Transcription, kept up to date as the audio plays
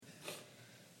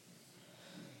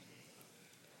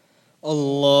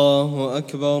الله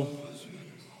أكبر.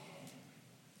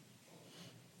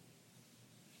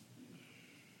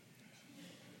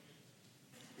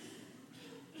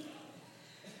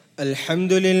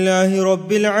 الحمد لله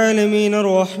رب العالمين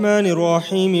الرحمن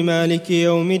الرحيم مالك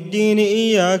يوم الدين،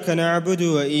 إياك نعبد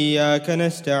وإياك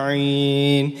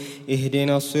نستعين،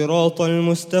 اهدنا الصراط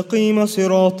المستقيم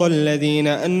صراط الذين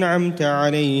أنعمت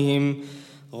عليهم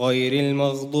غير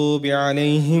المغضوب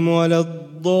عليهم ولا الضالين.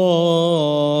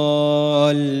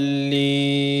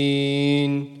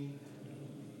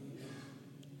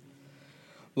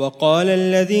 وقال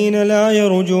الذين لا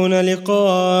يرجون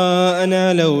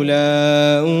لقاءنا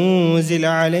لولا أنزل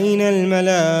علينا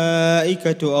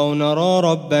الملائكة أو نرى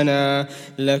ربنا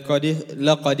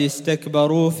لقد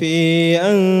استكبروا في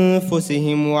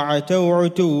أنفسهم وعتوا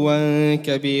عتوا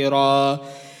كبيرا.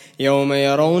 يوم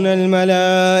يرون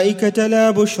الملائكة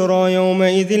لا بشرى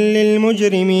يومئذ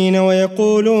للمجرمين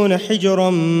ويقولون حجرا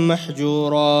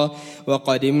محجورا.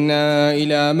 وقدمنا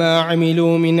إلى ما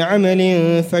عملوا من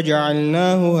عمل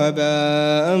فجعلناه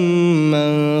هباء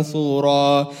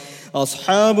منثورا.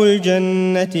 أصحاب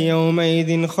الجنة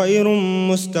يومئذ خير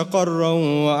مستقرا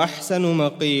وأحسن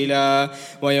مقيلا.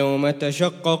 ويوم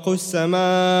تشقق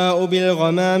السماء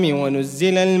بالغمام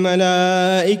ونزل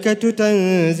الملائكة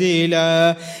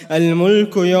تنزيلا.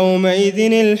 الملك يومئذ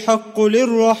الحق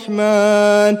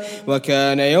للرحمن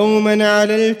وكان يوما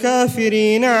على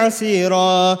الكافرين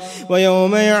عسيرا.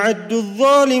 ويوم يعد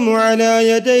الظالم على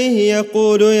يديه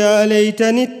يقول يا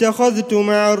ليتني اتخذت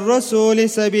مع الرسول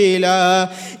سبيلا.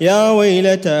 يا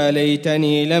ويلتى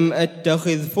ليتني لم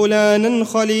أتخذ فلانا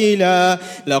خليلا.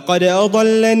 لقد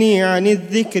أضلني عن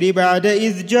الذكر بعد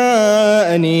إذ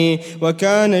جاءني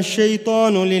وكان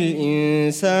الشيطان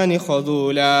للإنسان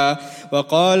خذولا.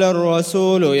 وقال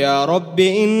الرسول يا رب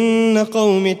إن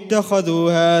قوم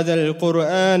اتخذوا هذا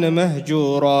القرآن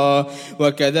مهجورا.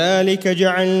 وكذلك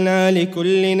جعلنا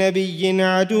لكل نبي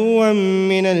عدوا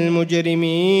من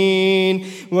المجرمين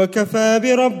وكفى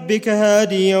بربك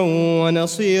هاديا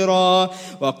ونصيرا.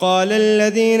 وقال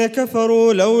الذين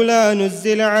كفروا لولا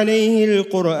نزل عليه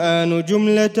القرآن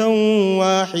جملة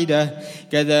واحدة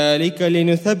كذلك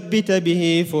لنثبت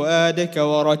به فؤادك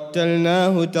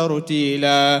ورتلناه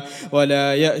ترتيلا.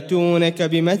 ولا يأتونك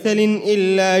بمثل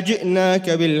إلا جئناك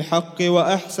بالحق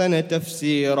وأحسن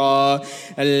تفسيرا.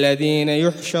 الذين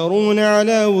يحشرون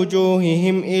على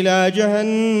وجوههم إلى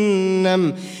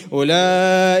جهنم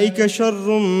أولئك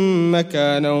شر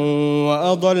مكانا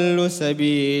وأضل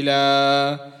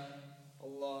سبيلا.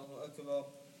 الله أكبر.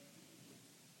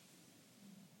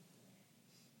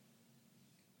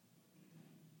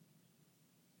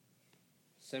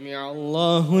 سمع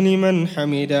الله لمن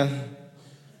حمده.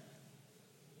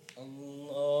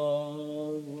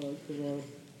 الله أكبر.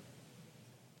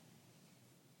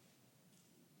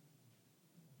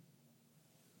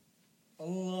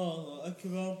 الله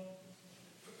أكبر.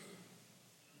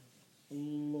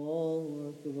 الله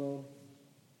أكبر.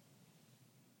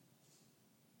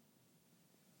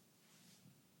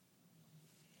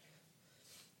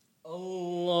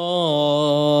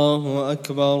 الله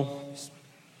أكبر.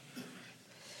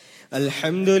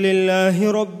 الحمد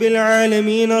لله رب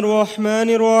العالمين الرحمن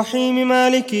الرحيم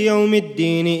مالك يوم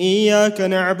الدين، إياك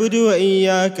نعبد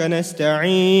وإياك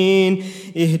نستعين،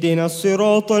 اهدنا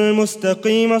الصراط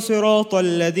المستقيم صراط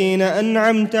الذين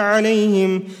أنعمت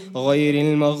عليهم غير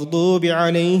المغضوب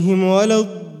عليهم ولا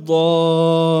الضالين.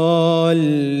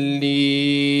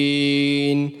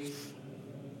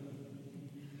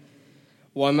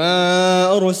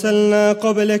 وما أرسلنا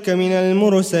قبلك من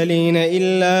المرسلين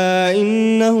إلا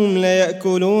إنهم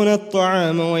ليأكلون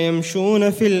الطعام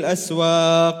ويمشون في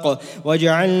الأسواق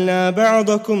وجعلنا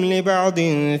بعضكم لبعض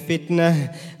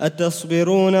فتنة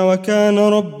أتصبرون وكان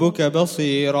ربك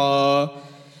بصيرا.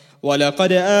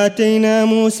 ولقد آتينا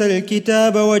موسى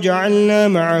الكتاب وجعلنا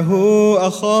معه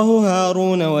أخاه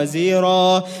هارون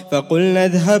وزيرا فقلنا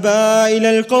اذهبا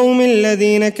إلى القوم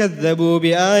الذين كذبوا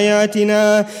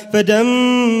بآياتنا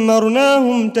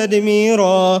فدمرناهم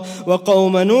تدميرا.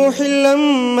 وقوم نوح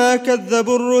لما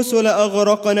كذبوا الرسل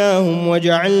أغرقناهم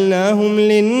وجعلناهم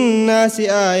للناس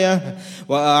آية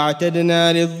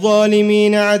وأعتدنا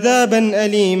للظالمين عذابا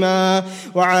أليما.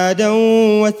 وعادا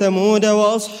وثمود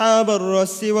وأصحاب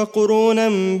الرس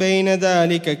وقرونا بين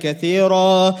ذلك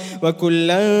كثيرا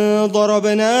وكلا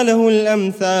ضربنا له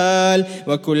الأمثال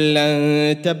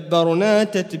وكلا تبرنا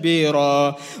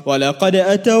تتبيرا. ولقد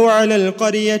أتوا على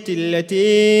القرية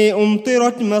التي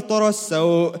أمطرت مطر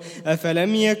السوء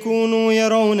أفلم يكونوا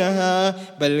يرونها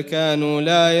بل كانوا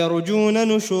لا يرجون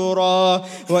نشورا.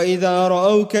 وإذا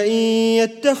رأوك إن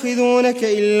يتخذونك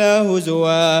إلا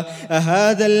هزوا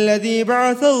أهذا الذي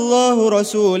بعث الله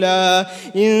رسولا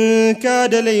إن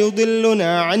كاد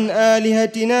ليضلنا عن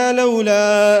آلهتنا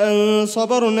لولا أن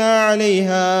صبرنا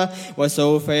عليها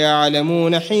وسوف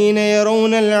يعلمون حين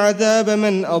يرون العذاب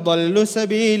من أضل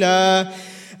سبيلا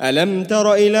ألم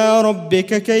تر إلى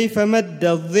ربك كيف مد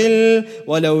الظل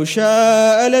ولو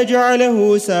شاء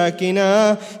لجعله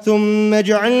ساكنا ثم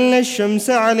جعلنا الشمس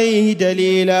عليه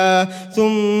دليلا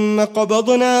ثم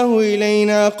قبضناه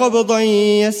إلينا قبضا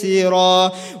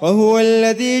يسيرا وهو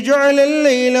الذي جعل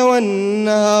الليل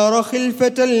والنهار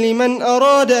خلفة لمن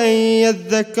أراد أن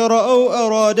يذكر أو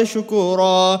أراد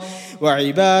شكورا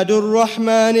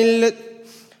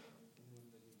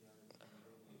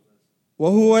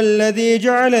وهو الذي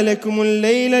جعل لكم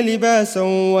الليل لباسا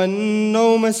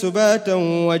والنوم سباتا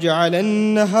وجعل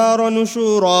النهار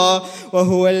نشورا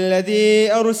وهو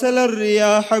الذي أرسل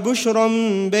الرياح بشرا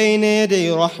بين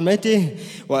يدي رحمته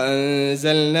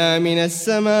وأنزلنا من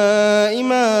السماء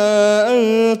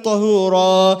ماء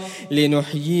طهورا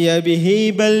لنحيي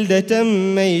به بلدة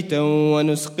ميتا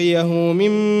ونسقيه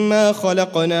مما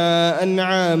خلقنا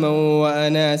أنعاما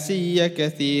وأناسيا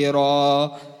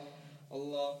كثيرا.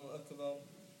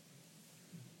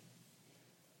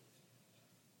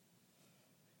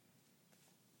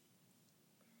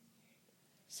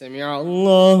 سمع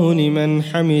الله لمن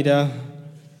حمده.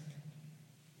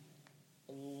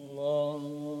 الله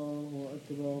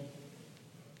أكبر.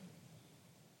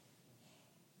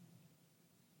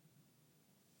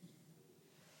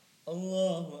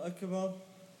 الله أكبر.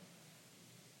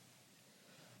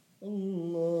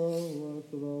 الله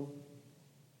أكبر.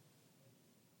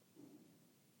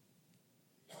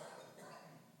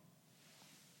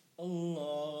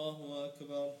 الله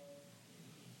أكبر.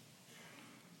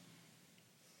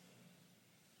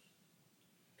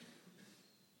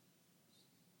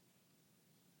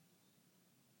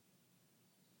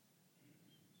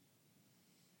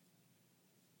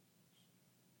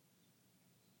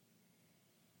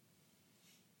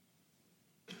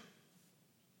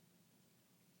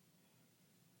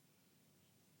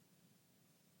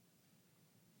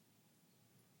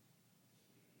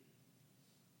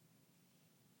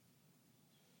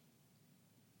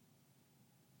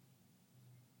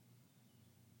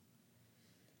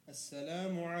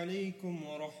 السلام عليكم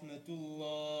ورحمة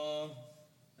الله.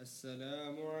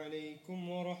 السلام عليكم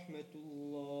ورحمة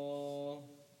الله.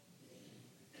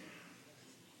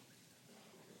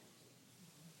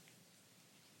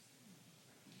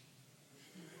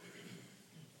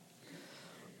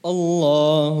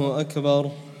 الله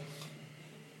أكبر.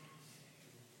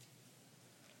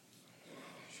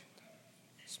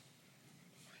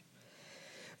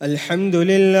 الحمد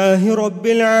لله رب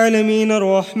العالمين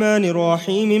الرحمن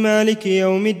الرحيم مالك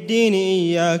يوم الدين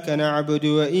إياك نعبد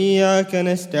وإياك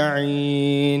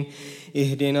نستعين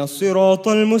اهدنا الصراط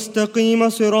المستقيم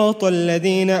صراط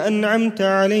الذين أنعمت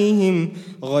عليهم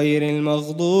غير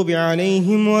المغضوب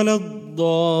عليهم ولا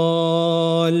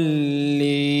الضالين.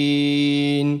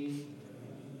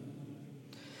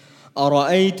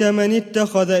 أرأيت من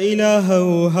اتخذ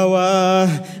إلهه هواه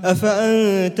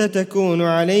أفأنت تكون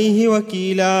عليه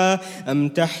وكيلا أم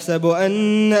تحسب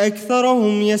أن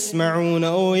أكثرهم يسمعون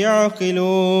أو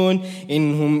يعقلون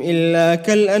إن هم إلا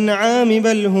كالأنعام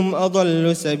بل هم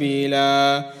أضل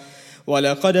سبيلا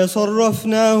ولقد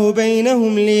صرفناه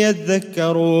بينهم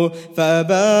ليذكروا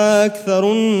فأبى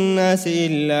أكثر الناس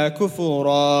إلا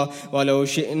كفورا ولو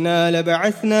شئنا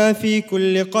لبعثنا في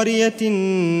كل قرية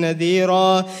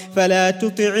نذيرا فلا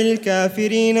تطع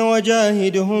الكافرين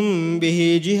وجاهدهم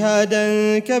به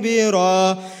جهادا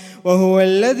كبيرا وهو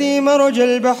الذي مرج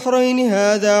البحرين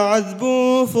هذا عذب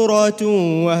فرات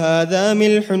وهذا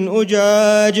ملح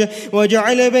أجاج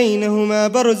وجعل بينهما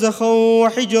برزخا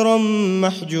وحجرا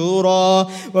محجورا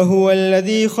وهو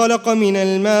الذي خلق من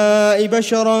الماء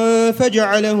بشرا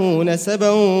فجعله نسبا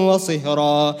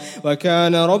وصهرا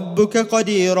وكان ربك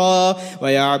قديرا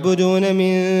ويعبدون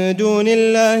من دون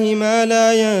الله ما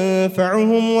لا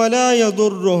ينفعهم ولا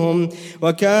يضرهم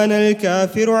وكان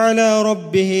الكافر على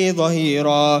ربه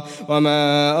ظهيرا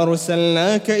وما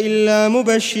أرسلناك إلا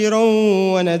مبشرا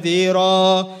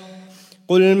ونذيرا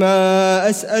قل ما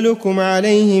أسألكم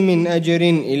عليه من أجر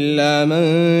إلا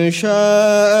من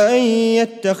شاء أن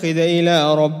يتخذ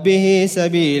إلى ربه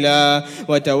سبيلا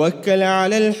وتوكل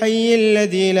على الحي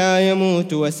الذي لا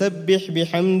يموت وسبح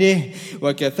بحمده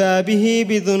وكفى به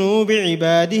بذنوب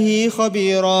عباده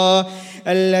خبيرا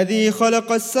الذي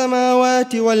خلق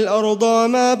السماوات والأرض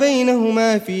ما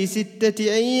بينهما في 6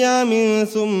 أيام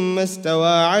ثم استوى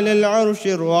على العرش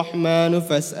الرحمن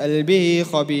فاسأل به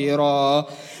خبيرا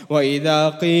وإذا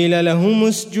قيل لهم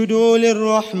اسجدوا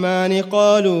للرحمن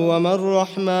قالوا وما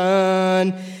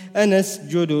الرحمن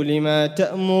أنسجد لما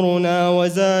تأمرنا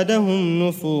وزادهم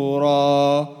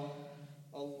نفورا.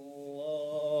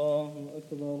 الله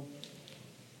أكبر.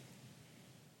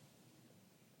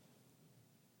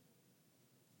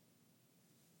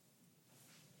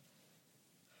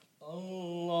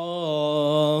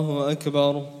 الله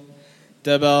أكبر.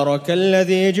 تبارك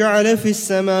الذي جعل في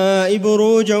السماء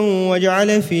بروجا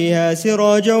وجعل فيها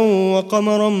سراجا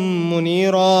وقمرا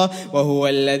منيرا، وهو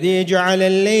الذي جعل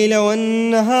الليل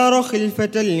والنهار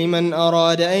خلفة لمن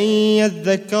أراد أن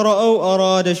يذكر أو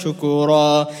أراد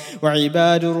شكورا.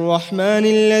 وعباد الرحمن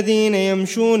الذين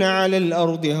يمشون على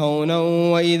الأرض هونا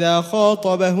وإذا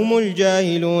خاطبهم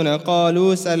الجاهلون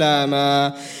قالوا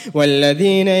سلاما،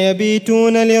 والذين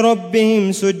يبيتون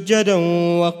لربهم سجدا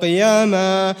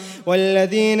وقياما،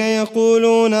 والذين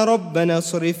يقولون ربنا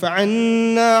اصرف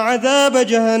عنا عذاب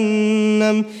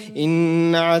جهنم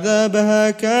إن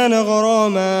عذابها كان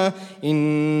غراما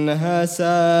إنها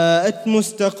ساءت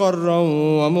مستقرا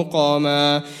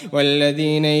ومقاما،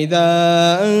 والذين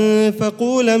إذا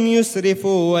أنفقوا لم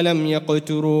يسرفوا ولم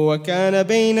يقتروا وكان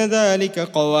بين ذلك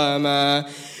قواما،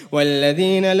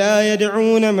 والذين لا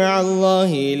يدعون مع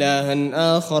الله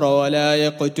إلها آخر ولا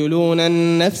يقتلون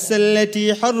النفس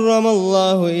التي حرم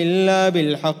الله إلا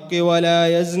بالحق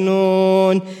ولا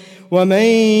يزنون، ومن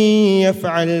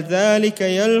يفعل ذلك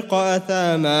يلقى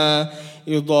أثاما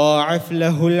يضاعف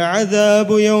له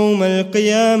العذاب يوم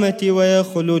القيامة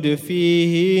ويخلد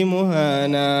فيه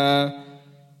مهانا.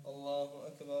 الله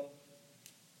أكبر.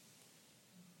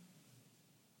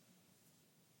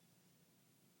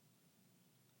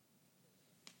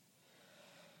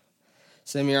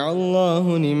 سمع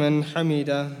الله لمن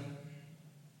حمده.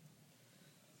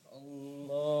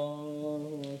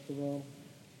 الله أكبر.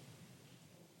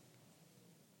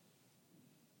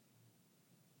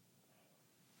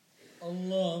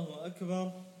 الله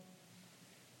أكبر.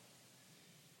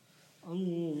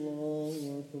 الله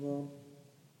أكبر.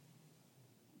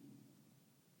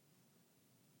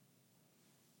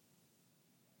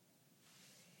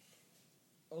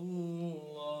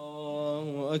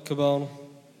 الله أكبر.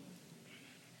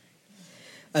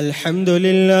 الحمد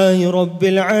لله رب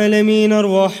العالمين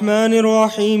الرحمن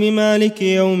الرحيم مالك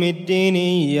يوم الدين،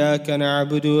 إياك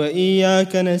نعبد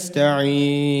وإياك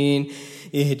نستعين،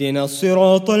 اهدنا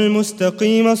الصراط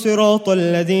المستقيم صراط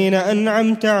الذين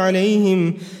أنعمت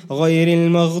عليهم غير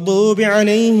المغضوب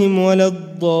عليهم ولا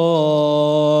الضالين،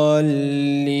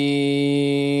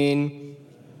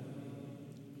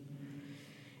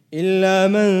 إلا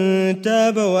من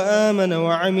تاب وآمن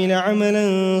وعمل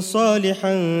عملا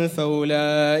صالحا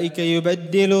فأولئك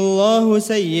يبدل الله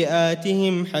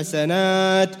سيئاتهم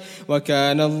حسنات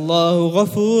وكان الله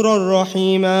غفورا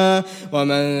رحيما.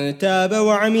 ومن تاب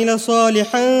وعمل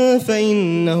صالحا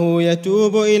فإنه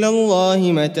يتوب إلى الله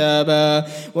متابا.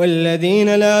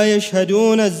 والذين لا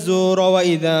يشهدون الزور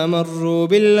وإذا مروا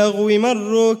باللغو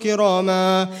مروا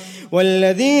كراما.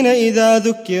 والذين إذا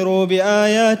ذكروا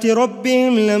بآيات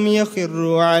ربهم لم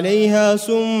يخروا عليها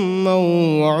صما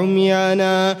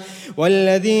وعميانا.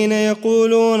 والذين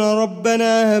يقولون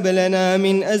ربنا هب لنا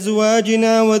من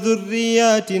أزواجنا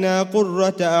وذرياتنا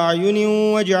قرة أعين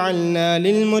واجعلنا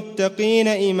للمتقين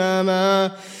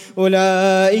إماما.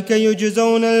 أولئك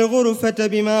يجزون الغرفة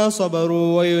بما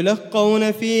صبروا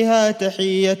ويلقون فيها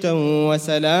تحية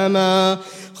وسلاما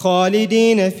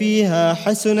خالدين فيها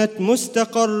حسنت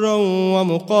مستقرا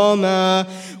ومقاما.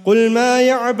 قل ما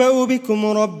يعبأ بكم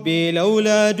ربي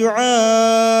لولا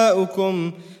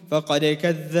دعاؤكم فقد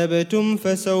كذبتم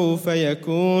فسوف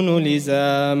يكون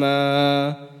لزاما.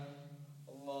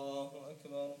 الله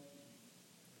أكبر.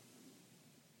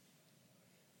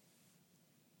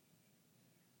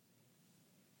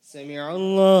 سمع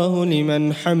الله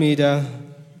لمن حمده.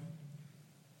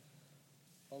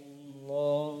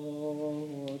 الله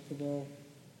أكبر.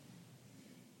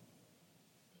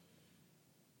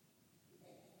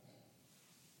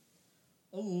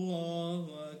 الله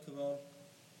أكبر.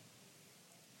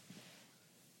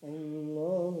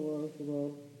 الله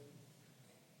أكبر.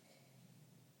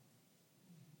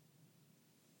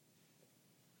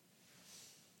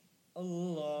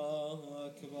 الله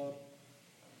أكبر.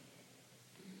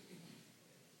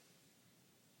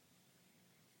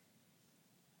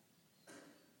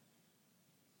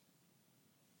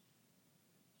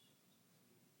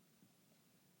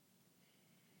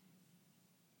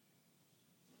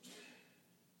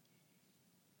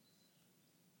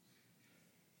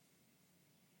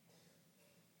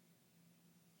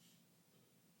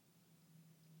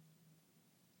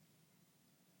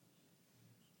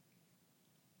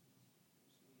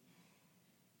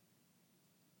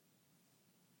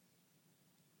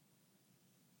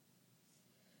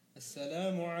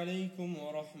 السلام عليكم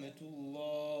ورحمة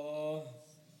الله.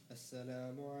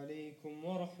 السلام عليكم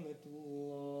ورحمة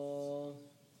الله.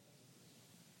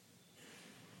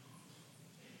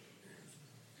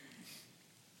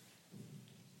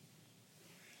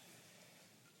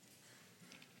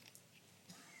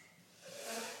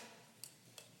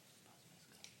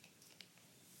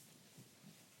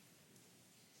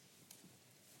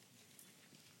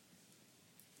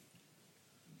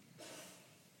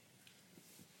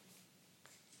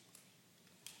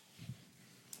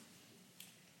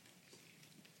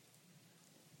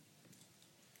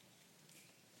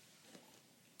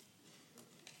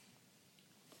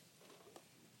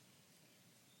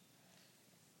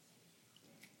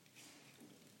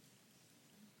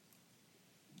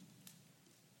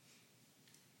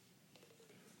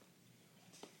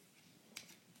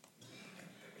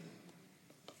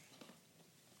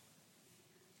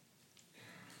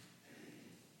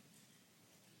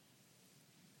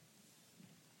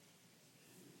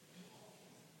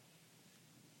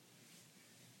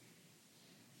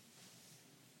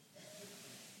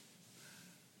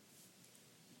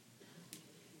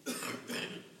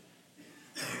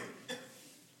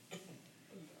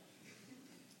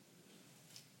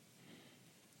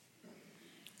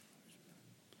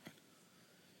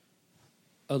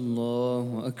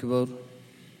 الله أكبر.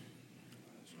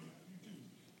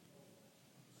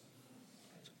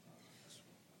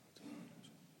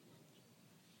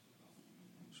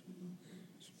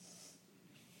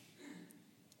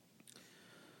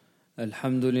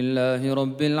 الحمد لله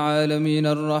رب العالمين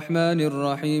الرحمن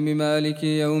الرحيم مالك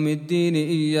يوم الدين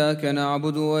إياك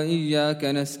نعبد وإياك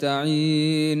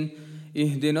نستعين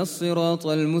اهدنا الصراط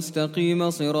المستقيم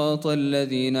صراط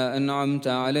الذين أنعمت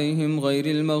عليهم غير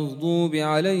المغضوب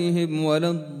عليهم ولا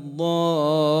الضالين.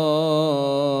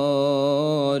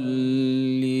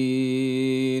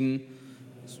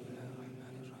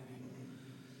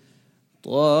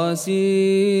 طاسيم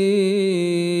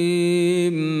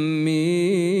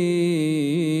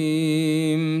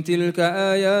تلك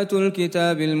آيات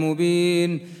الكتاب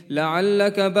المبين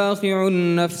لعلك باخع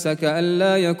نفسك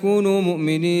ألا يكونوا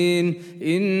مؤمنين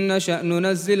إن نشأ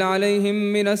ننزل عليهم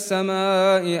من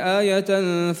السماء آية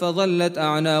فظلت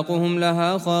أعناقهم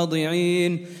لها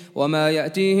خاضعين وما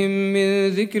يأتيهم من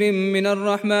ذكر من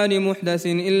الرحمن محدث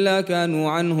إلا كانوا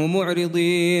عنه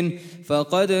معرضين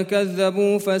فقد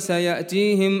كذبوا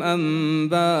فسيأتيهم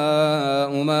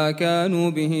أنباء ما كانوا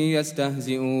به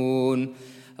يستهزئون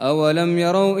أولم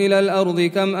يروا إلى الأرض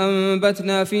كم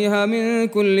أنبتنا فيها من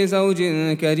كل زوج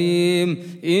كريم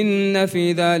إن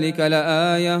في ذلك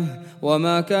لآية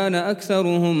وما كان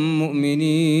أكثرهم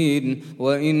مؤمنين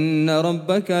وإن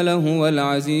ربك لهو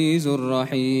العزيز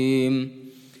الرحيم.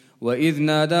 وإذ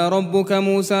نادى ربك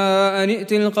موسى أن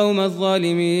ائت القوم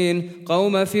الظالمين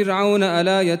قوم فرعون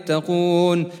ألا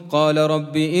يتقون قال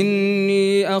رب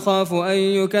إني أخاف أن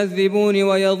يكذبون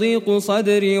ويضيق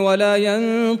صدري ولا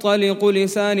ينطلق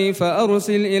لساني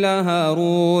فأرسل إلى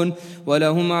هارون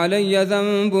ولهم علي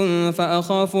ذنب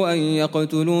فأخاف أن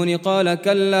يقتلون قال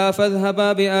كلا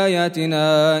فاذهبا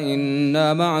بآياتنا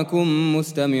إنا معكم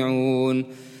مستمعون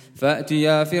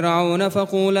فأتيا فرعون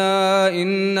فقولا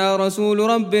إنا رسول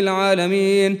رب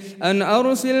العالمين أن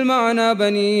أرسل معنا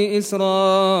بني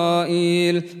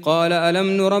إسرائيل قال ألم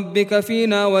نربك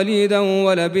فينا وليدا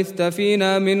ولبثت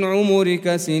فينا من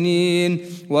عمرك سنين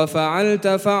وفعلت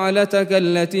فعلتك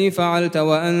التي فعلت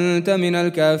وأنت من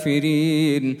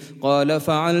الكافرين قال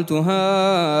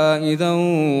فعلتها إذا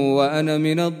وأنا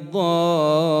من الضالين.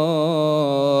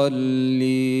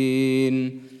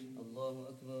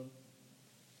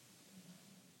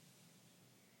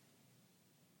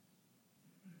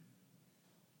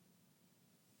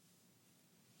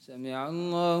 سمع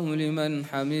الله لمن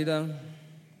حمده.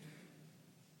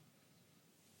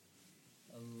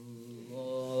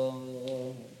 الله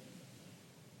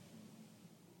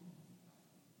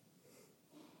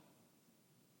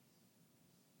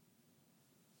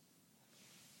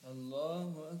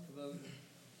الله أكبر.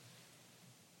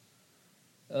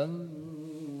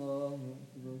 الله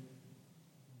أكبر.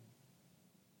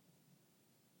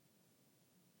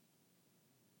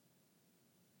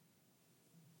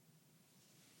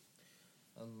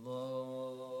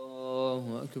 الله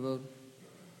أكبر.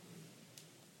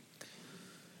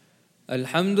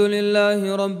 الحمد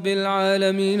لله رب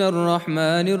العالمين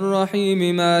الرحمن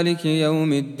الرحيم مالك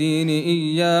يوم الدين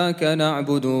إياك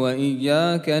نعبد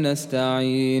وإياك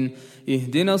نستعين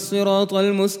اهدنا الصراط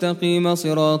المستقيم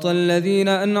صراط الذين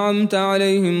أنعمت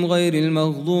عليهم غير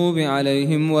المغضوب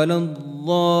عليهم ولا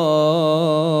الضالين.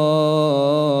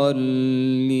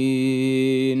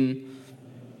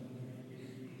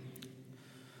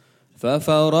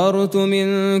 ففررت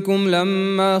منكم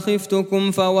لما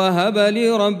خفتكم فوهب لي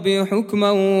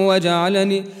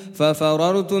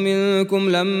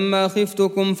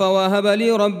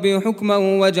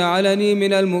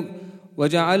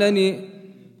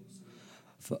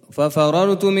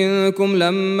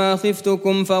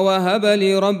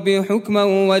ربي حكما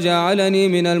وجعلني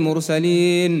من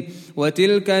المرسلين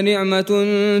وتلك نعمة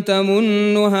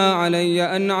تمنها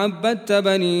علي أن عبدت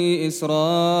بني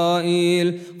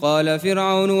إسرائيل. قال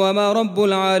فرعون وما رب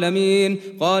العالمين؟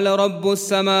 قال رب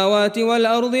السماوات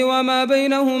والأرض وما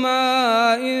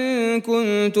بينهما إن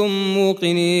كنتم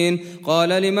موقنين. قال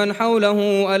لمن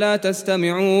حوله ألا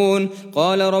تستمعون؟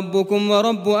 قال ربكم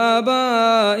ورب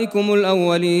آبائكم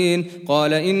الأولين.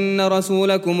 قال إن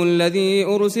رسولكم الذي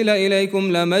أرسل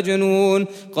إليكم لمجنون.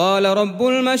 قال رب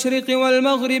المشرق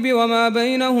والمغرب وما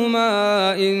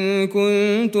بينهما إن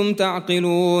كنتم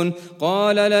تعقلون.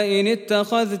 قال لئن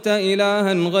اتخذت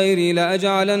إلها غيري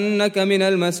لأجعلنك من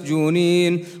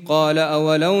المسجونين.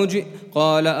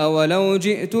 قال أولو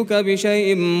جئتك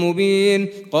بشيء مبين؟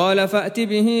 قال فأت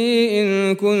به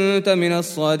إن كنت من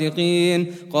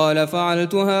الصادقين. قال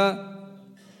فعلتها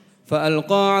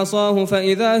فألقى عصاه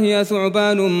فإذا هي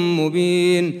ثعبان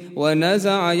مبين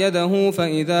ونزع يده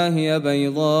فإذا هي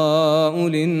بيضاء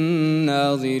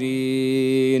للناظرين.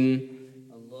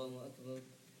 الله أكبر.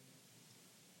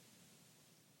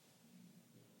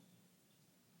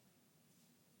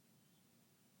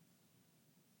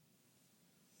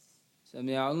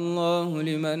 سمع الله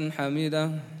لمن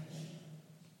حمده.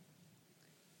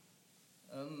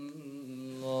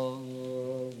 الله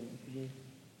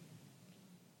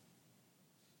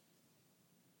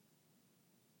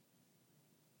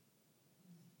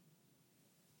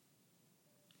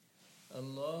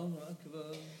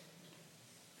أكبر.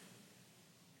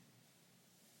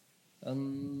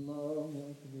 الله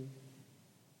أكبر.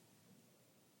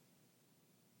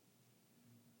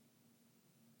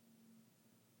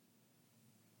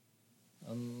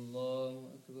 الله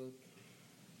أكبر.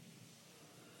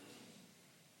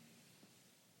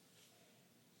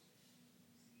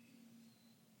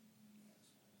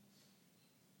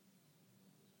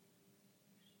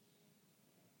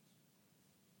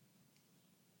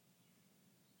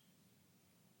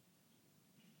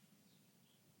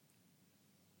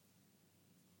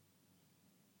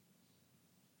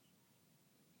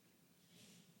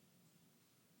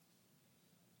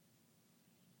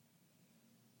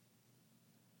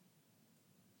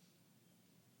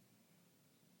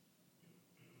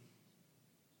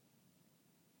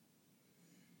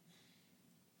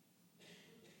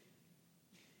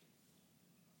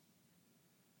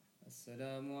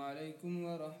 السلام عليكم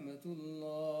ورحمة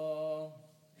الله.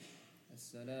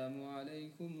 السلام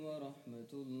عليكم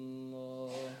ورحمة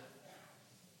الله.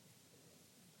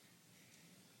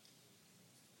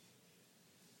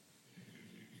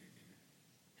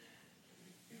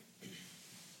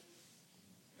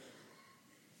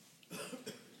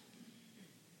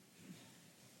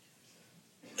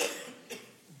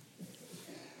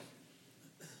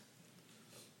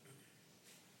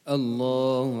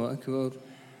 الله أكبر.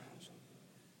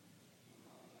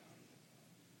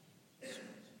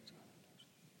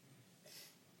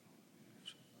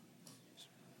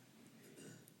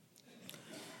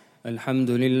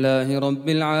 الحمد لله رب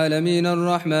العالمين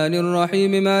الرحمن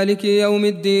الرحيم مالك يوم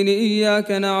الدين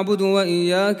إياك نعبد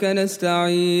وإياك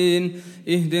نستعين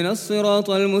اهدنا الصراط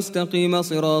المستقيم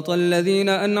صراط الذين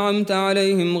أنعمت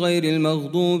عليهم غير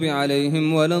المغضوب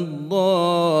عليهم ولا الضالين.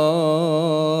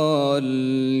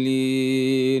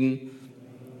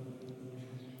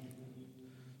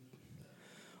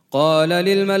 قال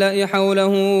للملأ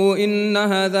حوله إن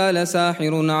هذا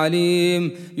لساحر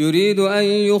عليم يريد أن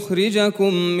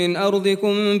يخرجكم من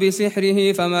أرضكم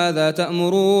بسحره فماذا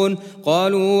تأمرون؟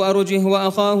 قالوا أرجه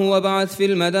وأخاه وابعث في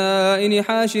المدائن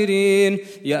حاشرين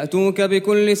يأتوك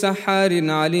بكل سحار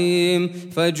عليم.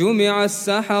 فجمع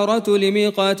السحرة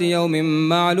لميقات يوم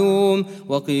معلوم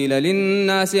وقيل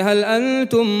للناس هل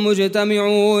أنتم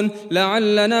مجتمعون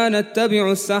لعلنا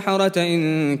نتبع السحرة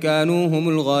إن كانوا هم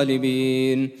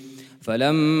الغالبين.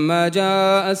 فلما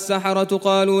جاء السحرة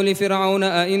قالوا لفرعون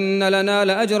أئن لنا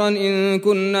لأجرا إن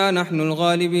كنا نحن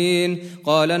الغالبين؟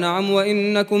 قال نعم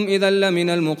وإنكم إذا لمن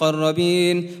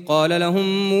المقربين. قال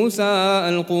لهم موسى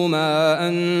ألقوا ما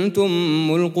أنتم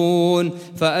ملقون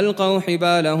فألقوا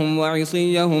حبالهم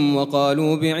وعصيهم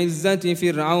وقالوا بعزة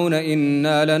فرعون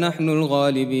إنا لنحن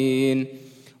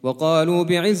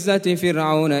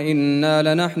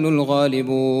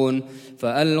الغالبون.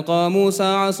 فألقى موسى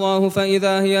عصاه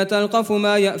فإذا هي تلقف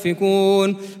ما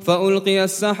يأفكون فألقي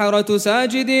السحرة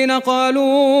ساجدين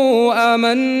قالوا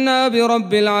آمنا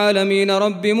برب العالمين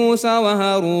رب موسى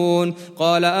وهارون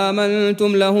قال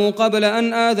آمنتم له قبل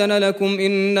أن آذن لكم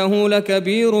إنه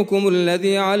لكبيركم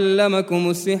الذي علمكم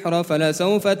السحر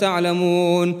فلسوف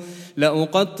تعلمون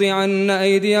لأقطعن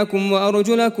أيديكم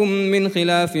وأرجلكم من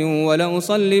خلاف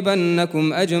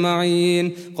ولأصلبنكم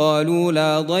أجمعين قالوا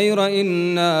لا ضير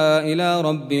إنا إلى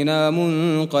ربنا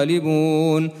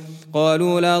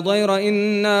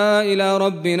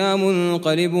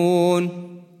منقلبون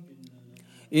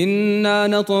إنا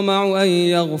نطمع أن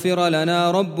يغفر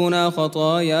لنا ربنا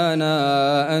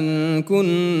خطايانا أن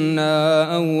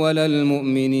كنا أول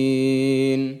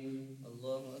المؤمنين.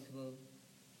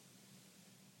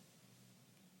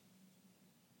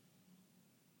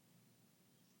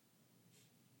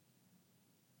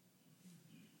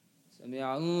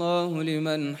 سمع الله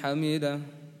لمن حمده.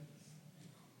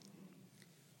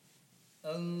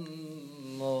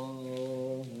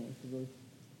 الله أكبر.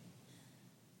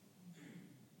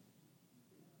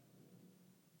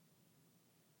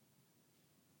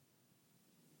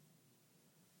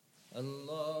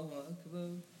 الله أكبر.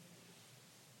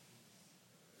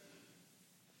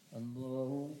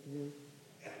 الله أكبر.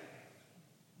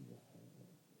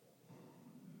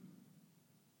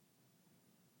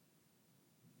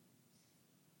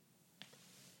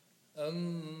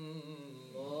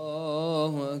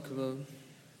 الله أكبر.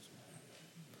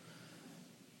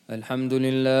 الحمد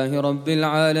لله رب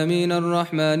العالمين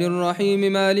الرحمن الرحيم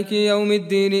مالك يوم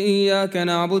الدين إياك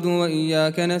نعبد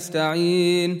وإياك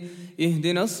نستعين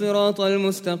اهدنا الصراط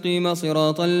المستقيم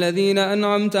صراط الذين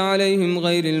أنعمت عليهم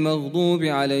غير المغضوب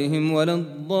عليهم ولا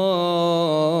الضالين.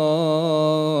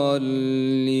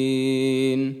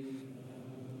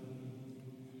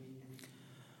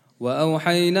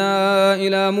 وأوحينا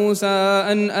إلى موسى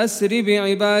أن أسر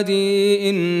بعبادي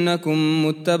إنكم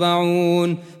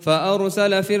متبعون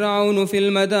فأرسل فرعون في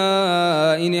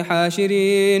المدائن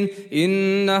حاشرين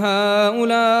إن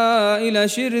هؤلاء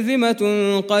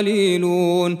لشرذمة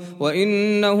قليلون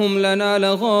وإنهم لنا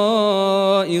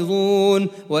لغائظون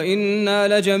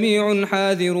وإنا لجميع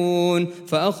حاذرون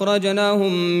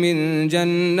فأخرجناهم من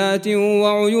جنات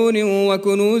وعيون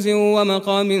وكنوز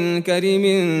ومقام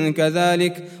كريم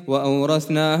كذلك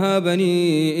وأورثناها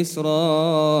بني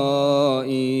إسرائيل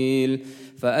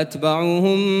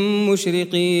فأتبعوهم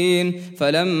مشرقين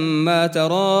فلما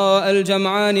تراءى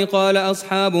الجمعان قال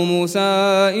أصحاب موسى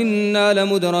إنا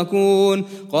لمدركون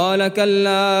قال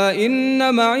كلا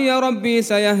إن معي ربي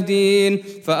سيهدين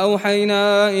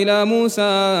فأوحينا إلى موسى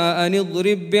أن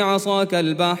اضرب بعصاك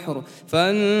البحر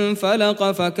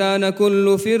فانفلق فكان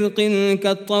كل فرق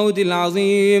كالطود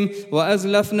العظيم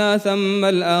وأزلفنا ثم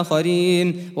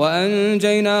الآخرين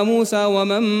وأنجينا موسى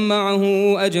ومن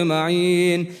معه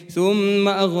أجمعين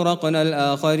ثم أغرقنا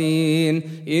الآخرين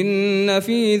إن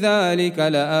في ذلك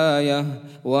لآية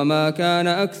وما كان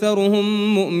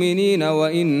أكثرهم مؤمنين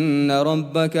وإن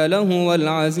ربك لهو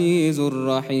العزيز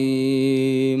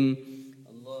الرحيم.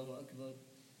 الله أكبر.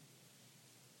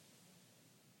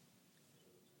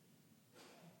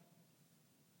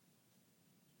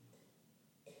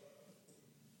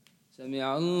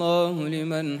 سمع الله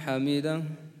لمن حمده.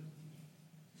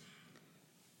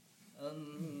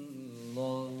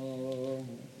 الله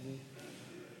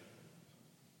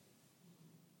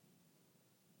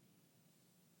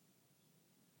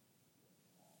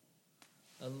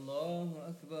الله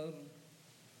أكبر.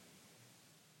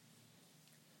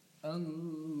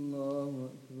 الله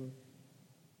أكبر.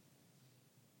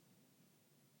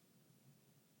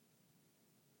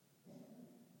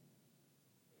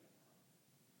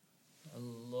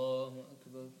 الله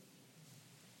أكبر.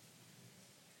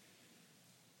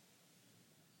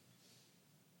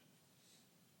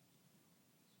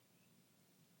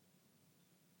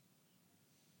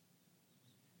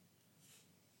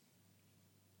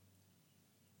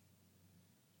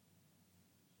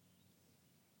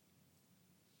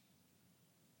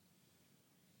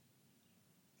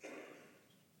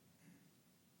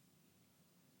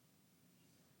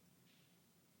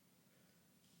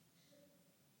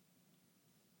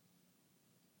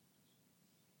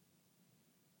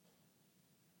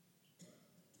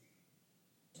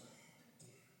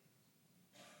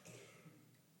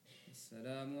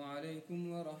 السلام عليكم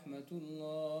ورحمة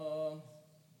الله.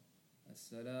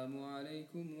 السلام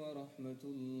عليكم ورحمة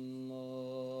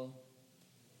الله.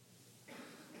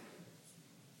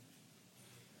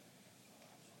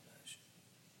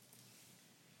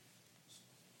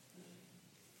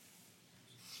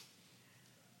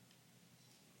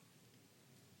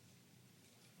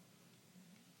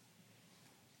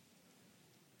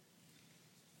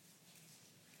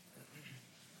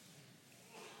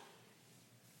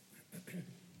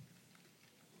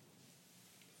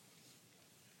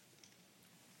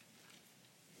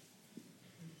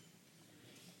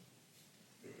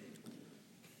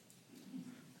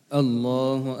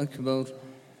 الله أكبر.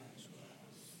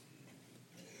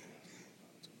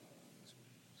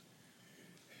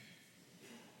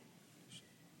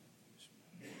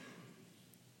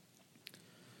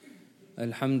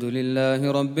 الحمد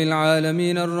لله رب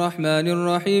العالمين الرحمن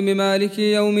الرحيم مالك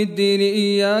يوم الدين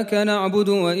إياك نعبد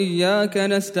وإياك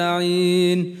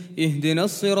نستعين اهدنا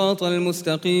الصراط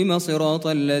المستقيم صراط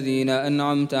الذين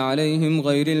أنعمت عليهم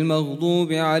غير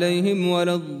المغضوب عليهم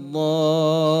ولا الضالين.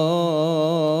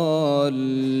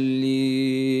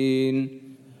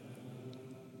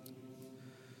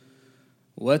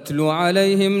 واتل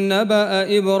عليهم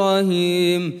نبأ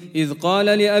إبراهيم إذ قال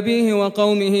لأبيه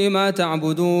وقومه ما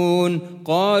تعبدون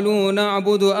قالوا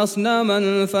نعبد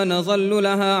أصناما فنظل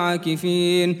لها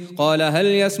عاكفين قال هل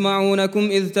يسمعونكم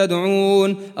إذ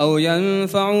تدعون أو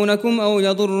ينفعونكم أو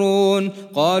يضرون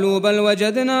قالوا بل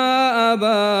وجدنا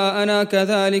آباءنا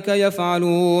كذلك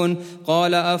يفعلون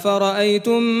قال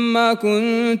أفرأيتم ما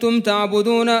كنتم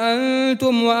تعبدون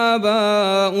أنتم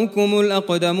وآباؤكم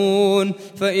الأقدمون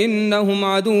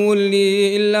فإنهم عدو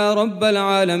لي إلا رب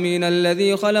العالمين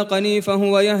الذي خلقني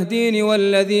فهو يهديني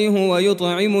والذي هو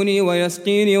يطعمني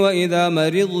ويسقيني وإذا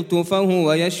مرضت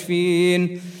فهو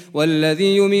يشفين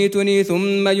والذي يميتني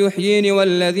ثم يحييني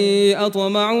والذي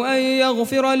أطمع أن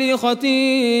يغفر لي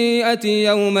خطيئتي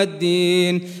يوم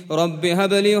الدين رب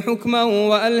هب لي حكما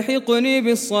وألحقني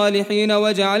بالصالحين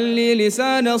واجعل لي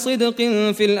لسان صدق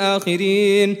في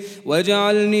الآخرين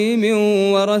واجعلني من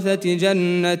ورثة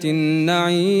جنة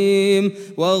النعيم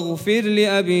واغفر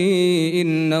لأبي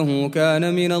إنه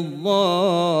كان من الضالين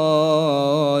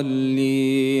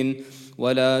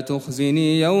ولا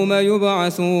تخزني يوم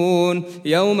يبعثون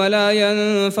يوم لا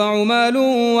ينفع مال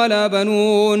ولا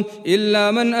بنون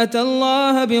إلا من أتى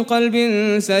الله بقلب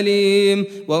سليم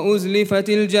وأزلفت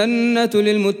الجنة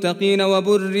للمتقين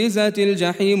وبرزت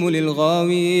الجحيم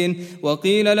للغاوين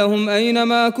وقيل لهم أين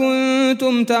ما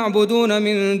كنتم تعبدون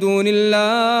من دون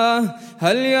الله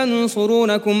هل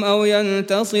ينصرونكم أو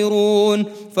ينتصرون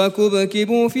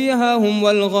فكبكبوا فيها هم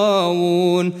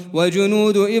والغاوون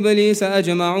وجنود إبليس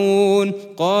أجمعون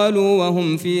قالوا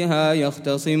وهم فيها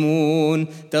يختصمون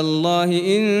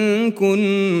تالله إن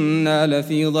كنا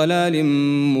لفي ضلال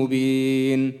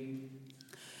مبين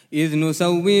إذ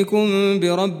نسويكم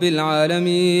برب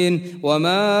العالمين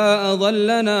وما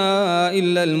أضلنا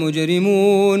إلا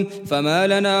المجرمون فما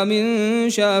لنا من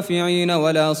شافعين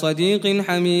ولا صديق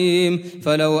حميم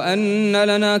فلو أن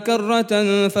لنا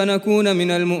كرة فنكون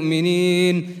من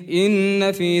المؤمنين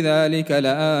إن في ذلك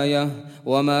لآية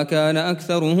وما كان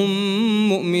أكثرهم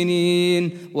مؤمنين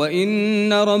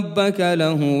وإن ربك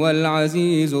لهو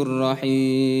العزيز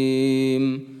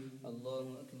الرحيم.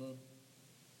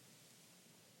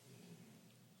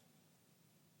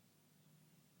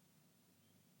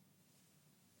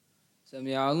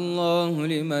 سمع الله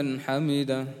لمن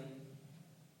حمده.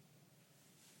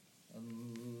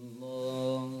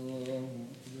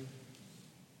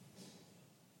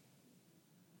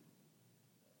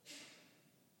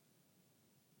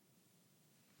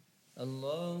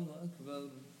 الله أكبر.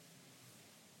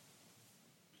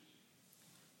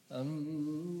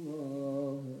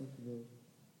 الله أكبر.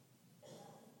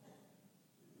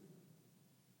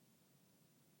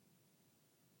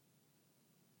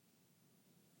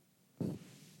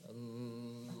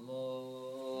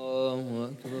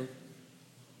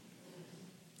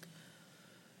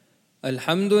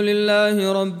 الحمد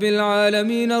لله رب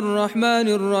العالمين الرحمن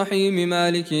الرحيم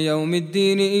مالك يوم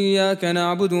الدين إياك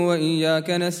نعبد وإياك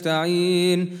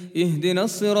نستعين اهدنا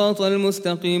الصراط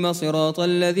المستقيم صراط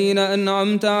الذين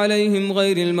أنعمت عليهم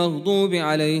غير المغضوب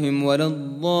عليهم ولا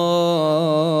الضالين.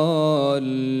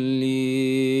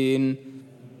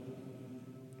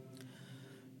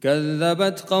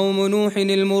 كذبت قوم نوح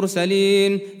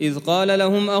المرسلين إذ قال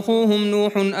لهم أخوهم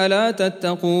نوح ألا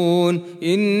تتقون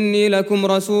إني لكم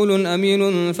رسول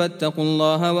أمين فاتقوا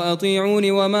الله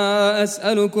وأطيعون وما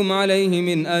أسألكم عليه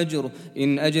من أجر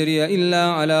إن أجري إلا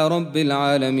على رب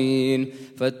العالمين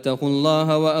فاتقوا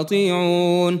الله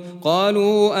وأطيعون.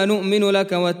 قالوا أنؤمن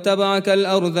لك واتبعك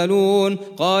الأرذلون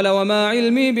قال وما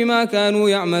علمي بما كانوا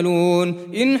يعملون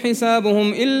إن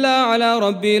حسابهم إلا على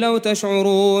ربي لو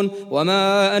تشعرون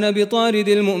وما أنا بطارد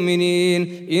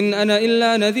المؤمنين إن أنا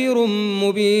إلا نذير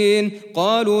مبين.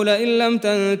 قالوا لئن لم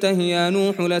تنته يا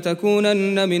نوح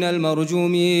لتكونن من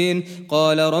المرجومين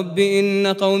قال رب إن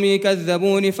قومي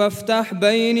كذبون فافتح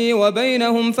بيني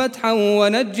وبينهم فتحا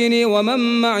ونجني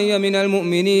ومن معي من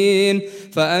المؤمنين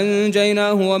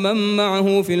فأنجيناه ومن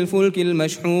معه في الفلك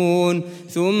المشحون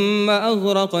ثم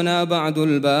أغرقنا بعد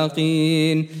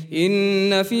الباقين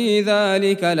إن في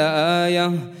ذلك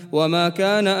لآية وما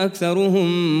كان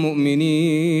أكثرهم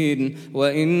مؤمنين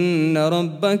وإن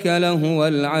ربك لهو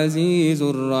العزيز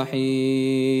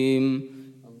الرحيم.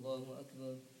 الله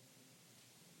أكبر.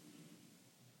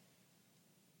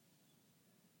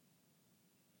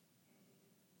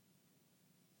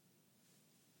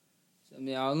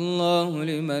 سمع الله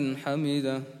لمن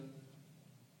حمده.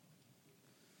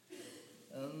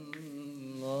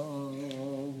 الله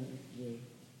أكبر.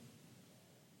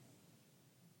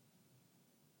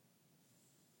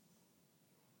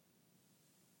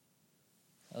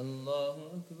 الله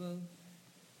أكبر.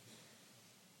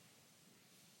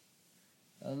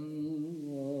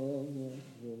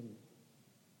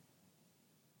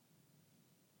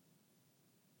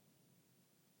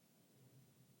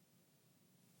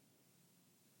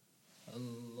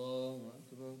 الله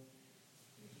أكبر.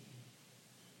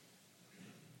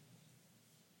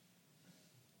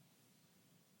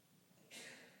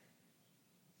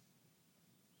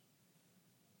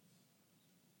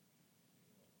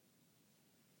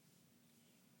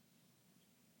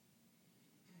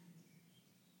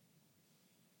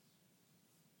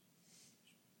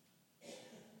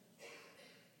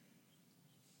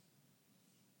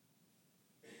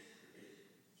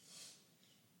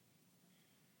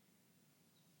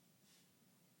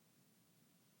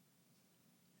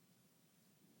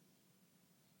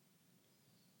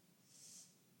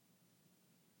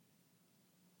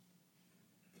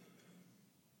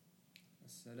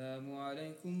 السلام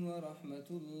عليكم ورحمة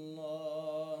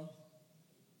الله.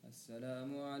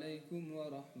 السلام عليكم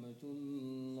ورحمة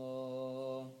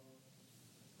الله.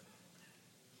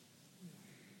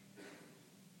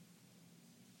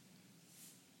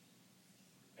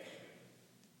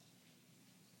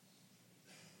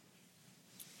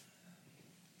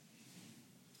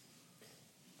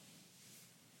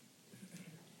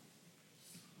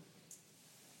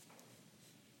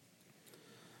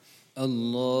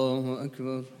 الله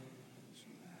أكبر.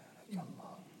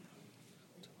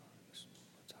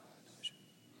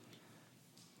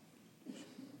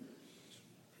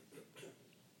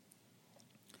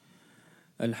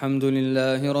 الحمد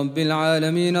لله رب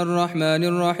العالمين الرحمن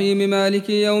الرحيم مالك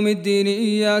يوم الدين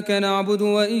إياك نعبد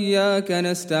وإياك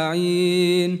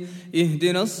نستعين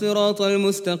اهدنا الصراط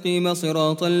المستقيم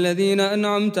صراط الذين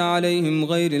أنعمت عليهم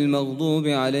غير المغضوب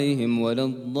عليهم ولا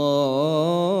الضالين.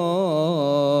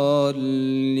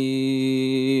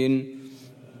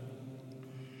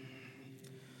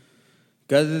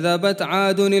 كذبت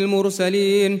عاد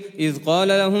المرسلين إذ قال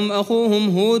لهم أخوهم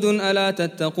هود ألا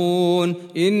تتقون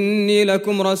إني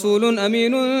لكم رسول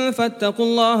أمين فاتقوا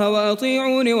الله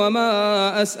وأطيعون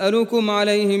وما أسألكم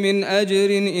عليه من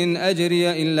أجر إن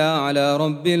أجري إلا على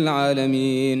رب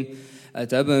العالمين.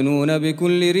 أتبنون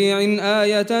بكل ريع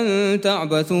آية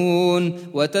تعبثون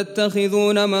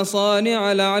وتتخذون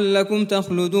مصانع لعلكم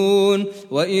تخلدون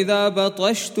وإذا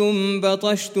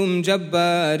بطشتم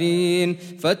جبارين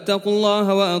فاتقوا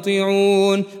الله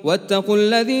وأطيعون واتقوا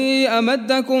الذي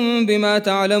أمدكم بما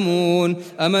تعلمون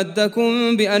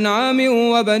أمدكم بأنعام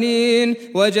وبنين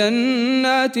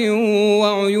وجنات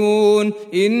وعيون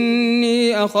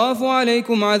إني أخاف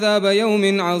عليكم عذاب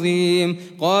يوم عظيم.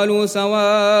 قالوا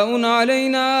سواء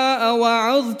علينا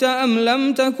أوعظت أم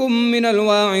لم تكن من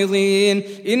الواعظين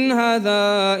إن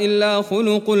هذا إلا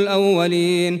خلق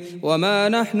الأولين وما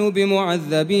نحن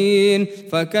بمعذبين.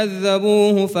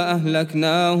 فكذبوه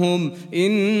فأهلكناهم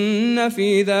إن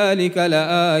في ذلك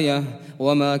لآية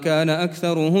وما كان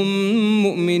أكثرهم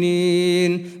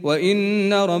مؤمنين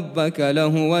وإن ربك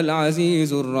لهو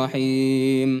العزيز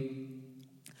الرحيم.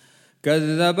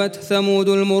 كذبت ثمود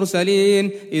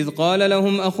المرسلين إذ قال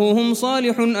لهم أخوهم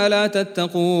صالح ألا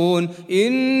تتقون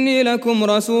إني لكم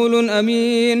رسول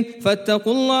أمين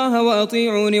فاتقوا الله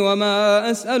وأطيعون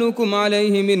وما أسألكم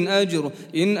عليه من أجر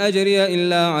إن أجري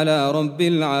إلا على رب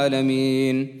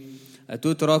العالمين.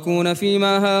 أتتركون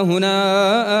فيما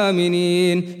هاهنا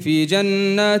آمنين في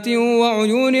جنات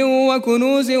وعيون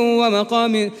وكنوز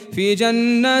ومقام في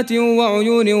جنات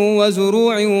وعيون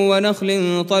وزروع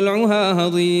ونخل طلعها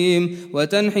هضيم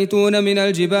وتنحتون من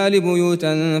الجبال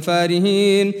بيوتا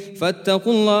فارهين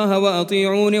فاتقوا الله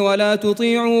وأطيعون ولا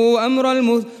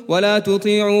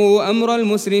تطيعوا أمر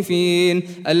المسرفين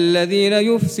الذين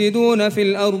يفسدون في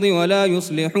الأرض ولا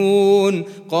يصلحون.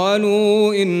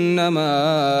 قالوا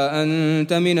إنما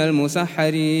أنت من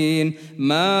المسحرين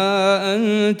ما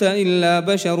أنت إلا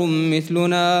بشر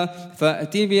مثلنا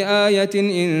فأت بآية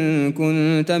إن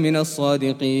كنت من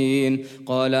الصادقين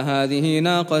قال هذه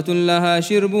ناقة لها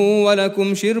شرب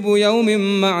ولكم شرب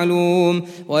يوم معلوم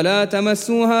ولا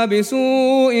تمسوها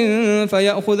بسوء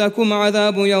فيأخذكم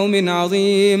عذاب يوم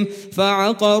عظيم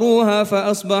فعقروها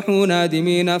فأصبحوا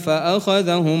نادمين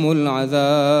فأخذهم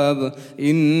العذاب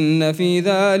إن في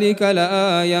ذلك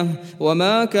لآية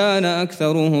وما كان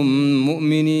أكثرهم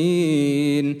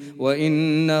مؤمنين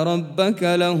وإن ربك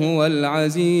لهو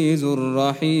العزيز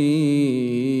الرحيم.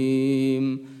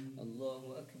 الله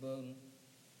أكبر.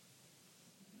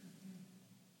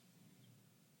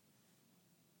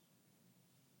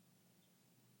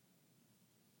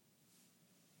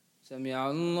 سمع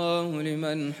الله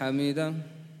لمن حمده.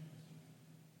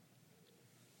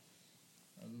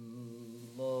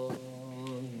 الله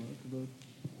أكبر.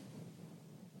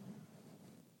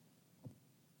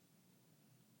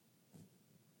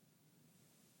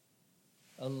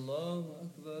 الله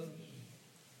أكبر.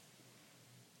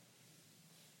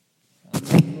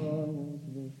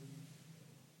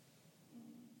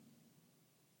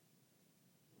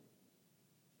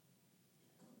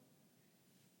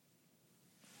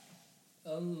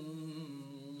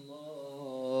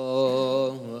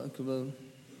 الله أكبر.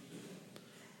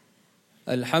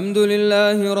 الحمد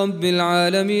لله رب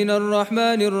العالمين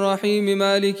الرحمن الرحيم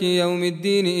مالك يوم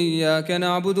الدين إياك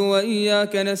نعبد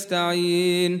وإياك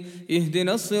نستعين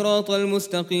اهدنا الصراط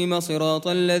المستقيم صراط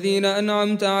الذين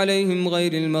أنعمت عليهم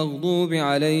غير المغضوب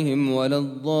عليهم ولا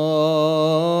الضالين.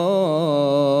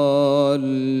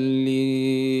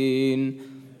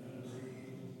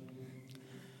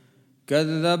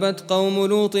 كذبت قوم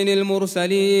لوط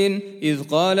المرسلين إذ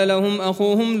قال لهم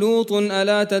أخوهم لوط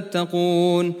ألا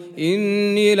تتقون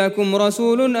إني لكم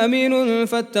رسول أمين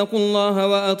فاتقوا الله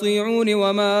وأطيعون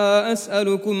وما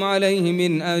أسألكم عليه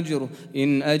من أجر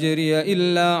إن أجري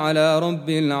إلا على رب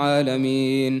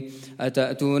العالمين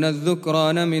أتأتون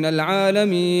الذكران من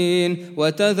العالمين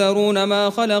وتذرون ما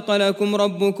خلق لكم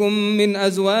ربكم من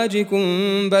أزواجكم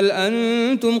بل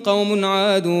أنتم قوم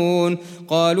عادون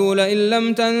قالوا لئن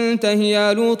لم تنته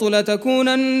يا لوط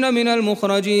لتكونن من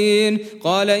المخرجين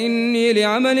قال إني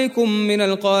لعملكم من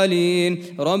القالين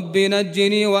رب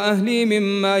نجني وأهلي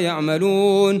مما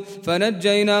يعملون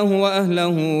فنجيناه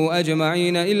وأهله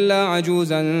أجمعين إلا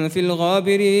عجوزا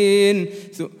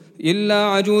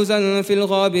في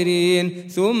الغابرين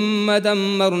ثم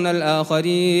دمرنا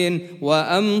الآخرين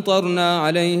وأمطرنا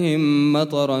عليهم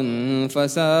مطرا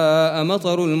فساء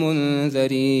مطر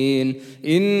المنذرين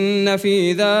إن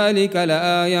في ذلك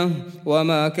لآية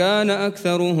وما كان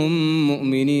أكثرهم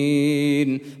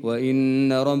مؤمنين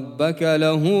وإن ربك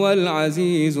لهو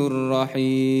العزيز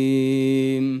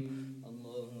الرحيم.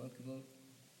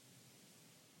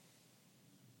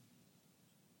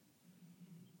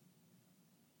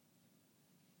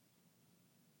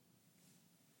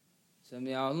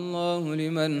 سمع الله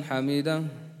لمن حمده.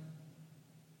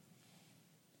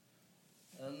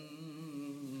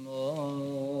 الله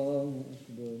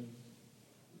أكبر.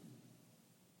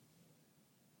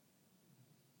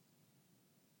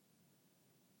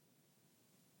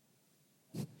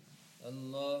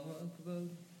 الله أكبر.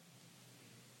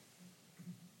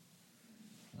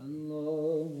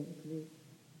 الله أكبر.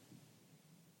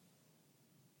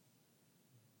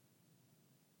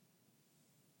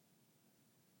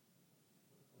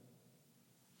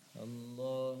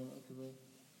 الله أكبر.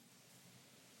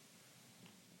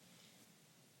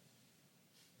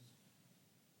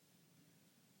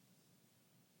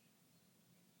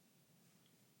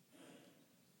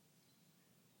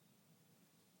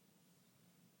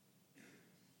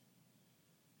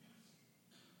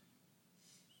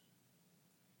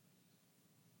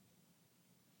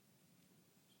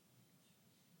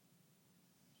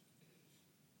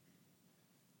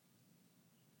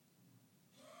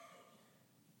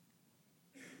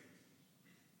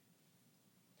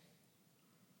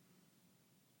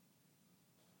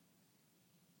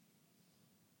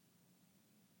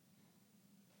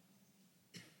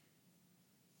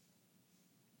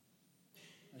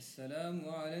 السلام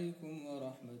عليكم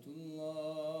ورحمة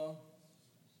الله.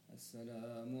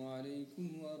 السلام عليكم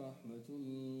ورحمة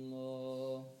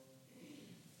الله.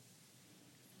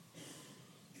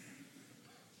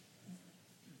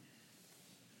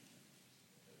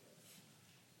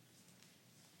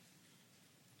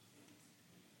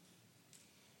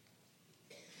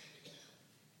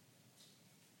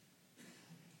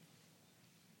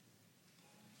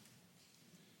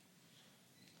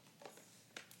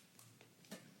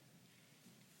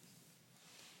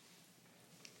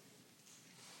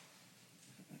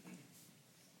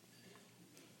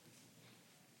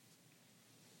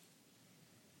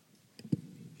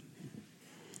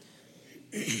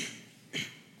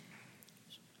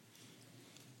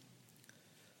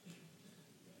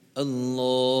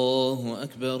 الله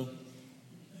أكبر.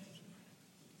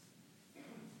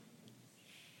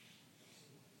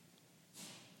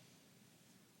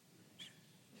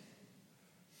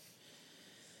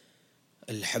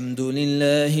 الحمد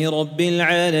لله رب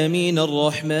العالمين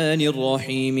الرحمن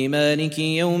الرحيم مالك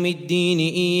يوم الدين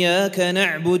إياك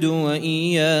نعبد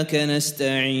وإياك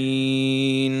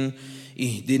نستعين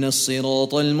اهدنا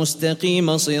الصراط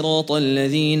المستقيم صراط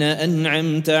الذين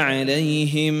أنعمت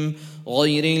عليهم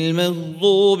غير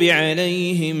المغضوب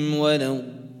عليهم ولا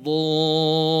الضالين.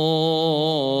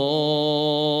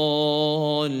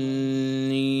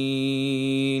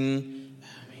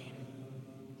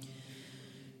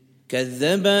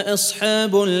 كذب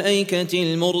أصحاب الأيكة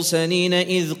المرسلين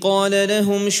إذ قال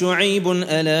لهم شعيب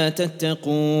ألا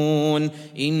تتقون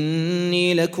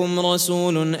إني لكم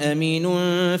رسول أمين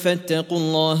فاتقوا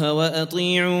الله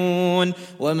وأطيعون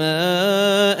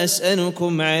وما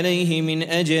أسألكم عليه من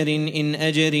أجر إن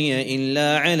أجري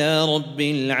إلا على رب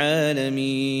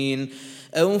العالمين.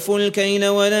 أوفوا الكيل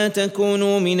ولا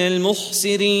تكونوا من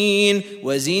المخسرين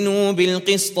وزنوا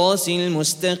بالقسطاس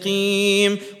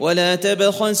المستقيم ولا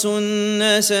تبخسوا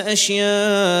الناس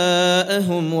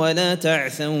أشياءهم ولا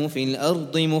تعثوا في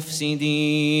الأرض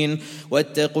مفسدين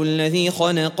واتقوا الذي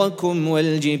خلقكم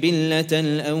والجبلة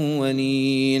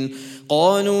الأولين.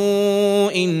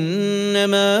 قالوا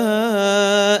إنما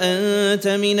أنت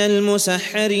من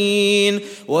المسحرين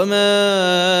وما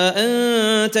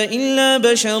أنت إلا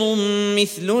بشر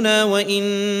مثلنا وإن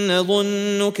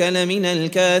نظنك لمن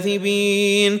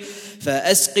الكاذبين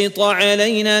فأسقط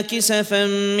علينا كسفا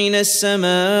من السماء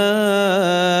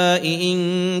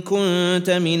إن كنت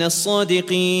من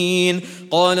الصادقين.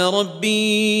 قال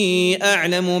ربي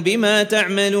أعلم بما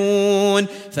تعملون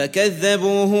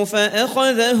فكذبوه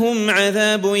فأخذهم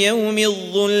عذاب يوم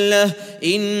الظلة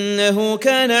إنه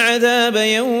كان عذاب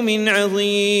يوم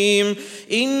عظيم.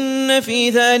 إن في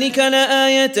ذلك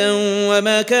لآية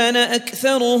وما كان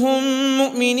أكثرهم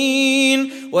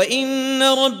مؤمنين وإن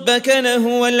ربك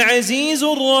لهو العزيز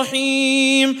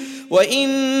الرحيم.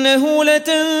 وإنه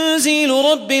لتنزيل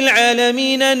رب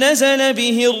العالمين نزل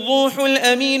به الروح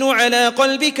الأمين على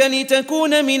قلبك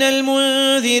لتكون من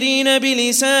المنذرين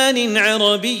بلسان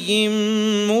عربي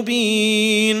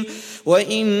مبين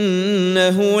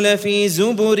وإنه لفي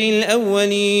زبر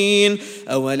الأولين.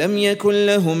 أولم يكن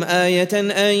لهم آية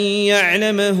أن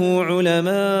يعلمه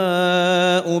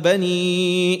علماء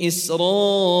بني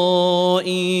إسرائيل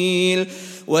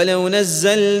ولو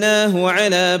نزلناه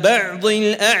على بعض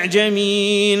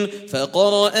الأعجمين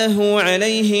فقرأه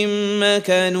عليهم ما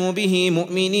كانوا به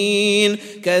مؤمنين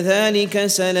كذلك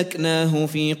سلكناه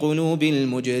في قلوب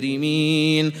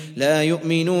المجرمين لا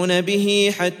يؤمنون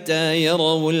به حتى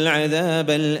يروا العذاب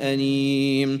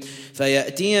الأليم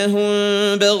فيأتيهم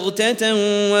بغتة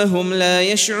وهم لا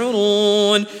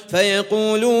يشعرون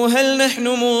فيقولوا هل نحن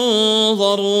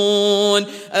منظرون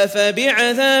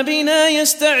أفبعذابنا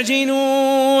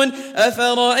يستعجلون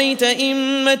أفرأيت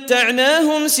إن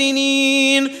متعناهم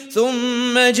سنين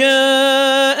ثم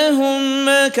جاءهم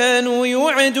ما كانوا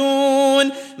يوعدون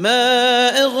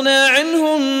ما أغنى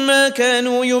عنهم ما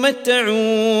كانوا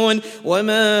يمتعون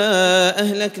وما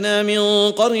أهلكنا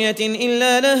من قرية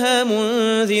إلا لها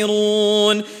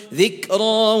منذرون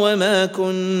ذكرى وما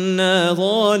كنا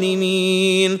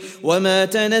ظالمين وما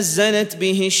تنزلت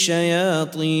به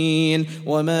الشياطين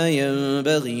وما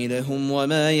ينبغي لهم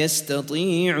وما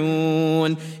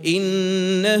يستطيعون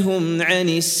إنهم عن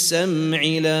السمع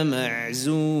لمعزولون.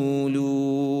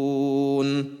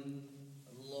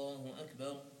 الله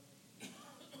أكبر.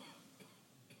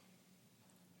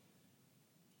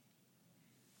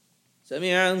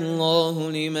 سمع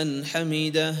الله لمن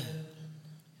حمده.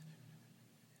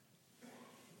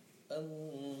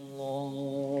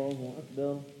 الله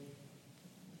أكبر.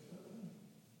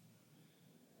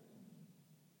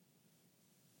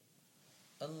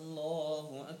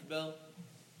 الله أكبر.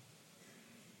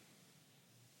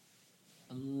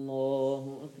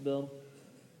 الله أكبر.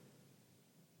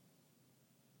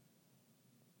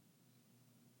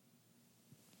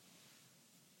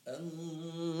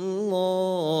 الله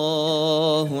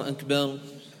أكبر.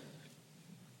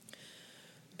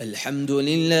 الحمد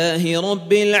لله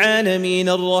رب العالمين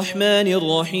الرحمن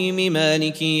الرحيم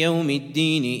مالك يوم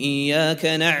الدين إياك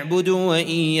نعبد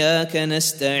وإياك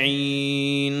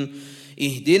نستعين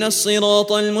اهدنا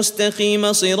الصراط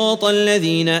المستقيم صراط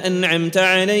الذين أنعمت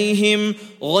عليهم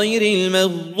غير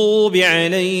المغضوب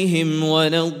عليهم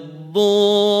ولا الضالين.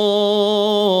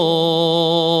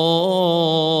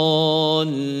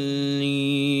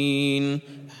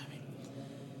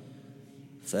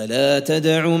 فلا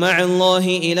تدع مع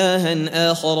الله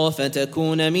إلها آخر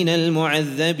فتكون من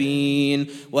المعذبين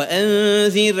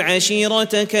وأنذر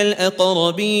عشيرتك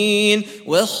الأقربين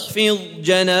واخفض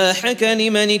جناحك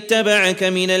لمن اتبعك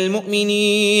من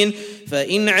المؤمنين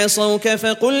فإن عصوك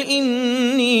فقل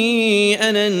إني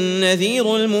أنا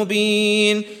النذير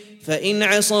المبين فإن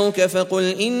عصوك فقل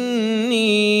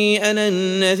إني أنا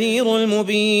النذير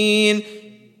المبين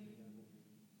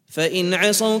فإن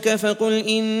عصوك فقل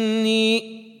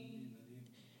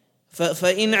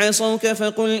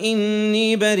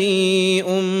إني بريء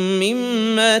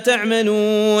مما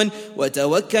تعملون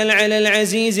وتوكل على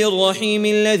العزيز الرحيم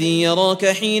الذي يراك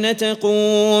حين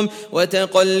تقوم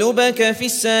وتقلبك في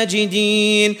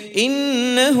الساجدين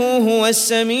إنه هو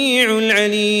السميع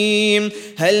العليم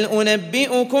هل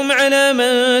أنبئكم على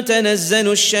من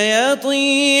تنزل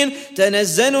الشياطين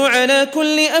تنزل على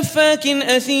كل أفاك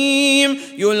أثيم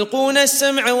يلقون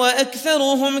السمع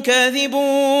وأكثرهم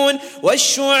كاذبون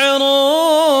والشعراء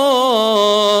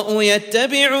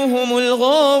يتبعهم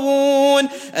الغاوون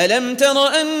ألم تر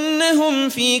أنهم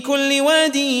في كل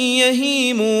واد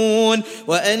يهيمون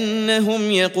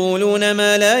وأنهم يقولون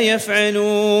ما لا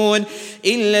يفعلون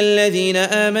إلا الذين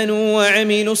آمنوا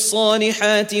وعملوا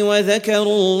الصالحات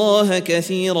وذكروا الله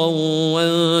كثيرا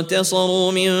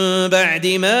وانتصروا من بعد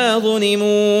ما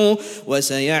ظلموا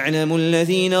وسيعلم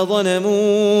الذين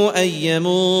ظلموا أي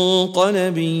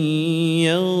منقلب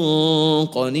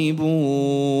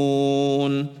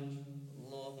ينقلبون.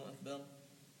 الله أكبر.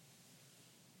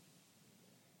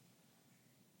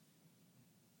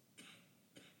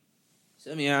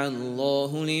 سمع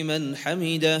الله لمن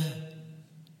حمده.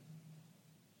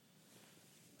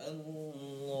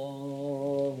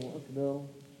 الله أكبر.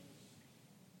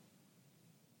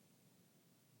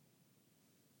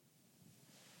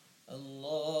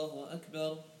 الله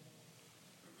أكبر.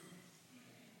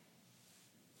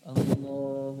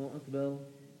 الله أكبر.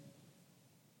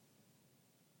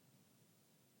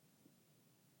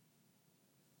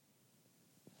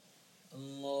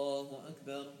 الله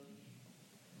أكبر.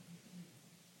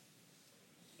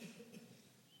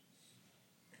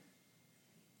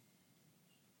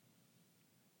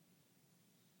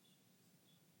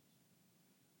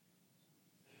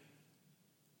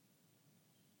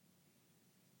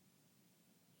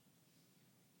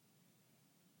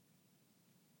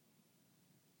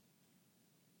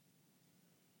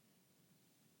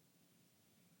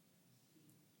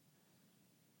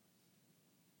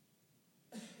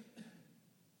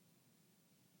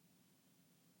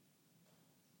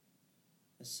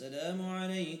 السلام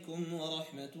عليكم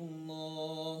ورحمة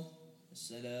الله.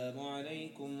 السلام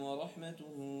عليكم ورحمة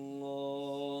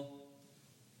الله.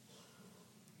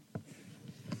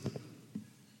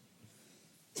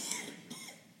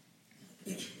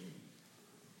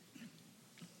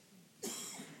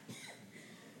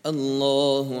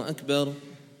 الله أكبر.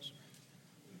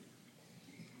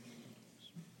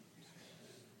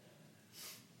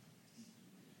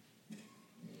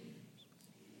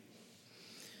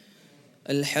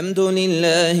 الحمد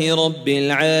لله رب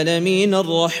العالمين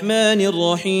الرحمن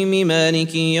الرحيم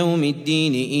مالك يوم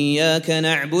الدين إياك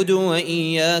نعبد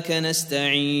وإياك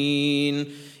نستعين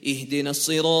اهدنا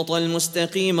الصراط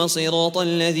المستقيم صراط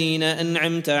الذين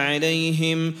أنعمت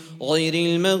عليهم غير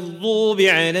المغضوب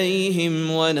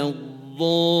عليهم ولا الضالين.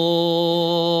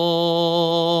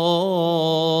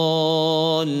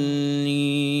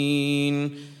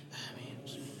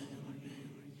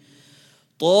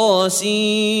 طاسين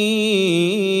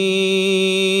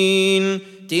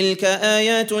تلك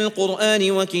آيات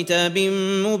القرآن وكتاب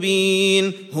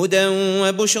مبين هدى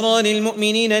وبشرى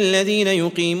للمؤمنين الذين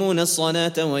يقيمون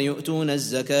الصلاة ويؤتون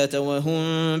الزكاة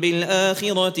وهم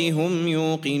بالآخرة هم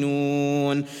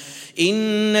يوقنون.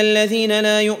 إن الذين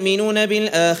لا يؤمنون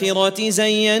بالآخرة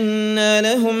زينا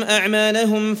لهم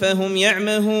أعمالهم فهم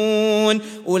يعمهون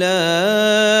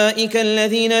أولئك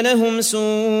الذين لهم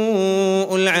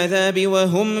سوء العذاب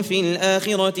وهم في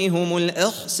الآخرة هم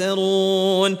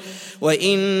الأخسرون.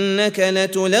 وإنك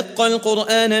لتلقى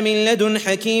القرآن من لدن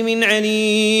حكيم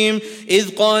عليم إذ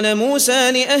قال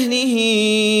موسى لأهله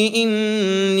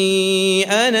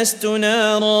إني آنست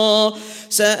نارا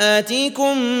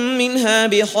سآتيكم منها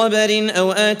بخبر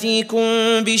أو آتيكم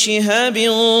بشهاب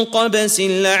قبس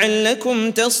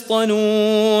لعلكم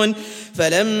تصطلون.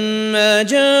 فلما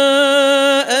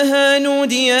جاءها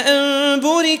نودي أن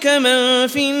بورك من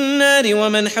في النار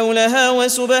ومن حولها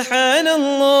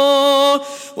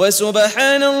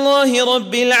وسبحان الله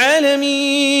رب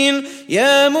العالمين.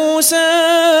 يا موسى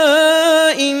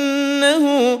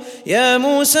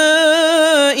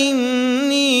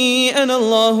إني أنا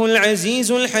الله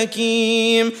العزيز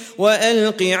الحكيم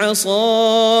وألق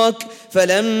عصاك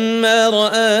فلما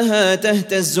رآها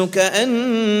تهتز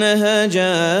كأنها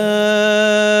جان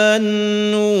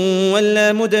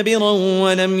ولا مدبرا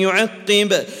ولم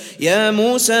يعقب يا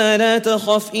موسى لا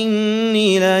تخف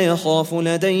إني لا يخاف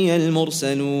لدي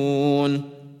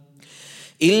المرسلون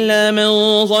إلا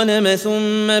من ظلم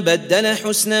ثم بدل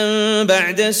حسنا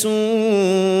بعد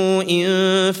سوء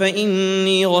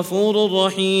فإني غفور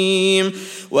رحيم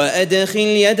وأدخل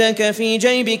يدك في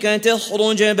جيبك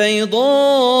تخرج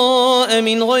بيضاء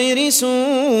من غير سوء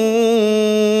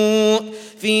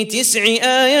في 9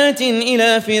 آيات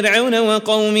إلى فرعون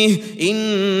وقومه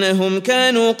إنهم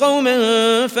كانوا قوما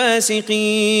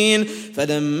فاسقين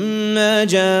فلما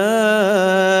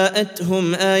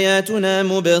جاءتهم آياتنا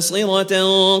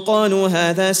مبصرة قالوا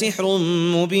هذا سحر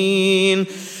مبين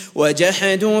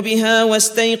وجحدوا بها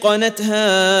واستيقنتها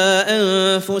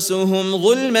أنفسهم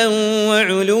ظلما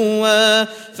وعلوا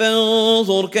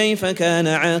فانظر كيف كان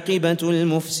عاقبة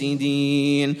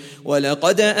المفسدين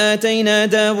ولقد آتينا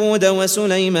داود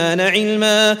وسليمان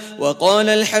علما وقال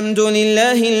الحمد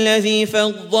لله الذي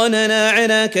فضلنا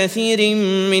على كثير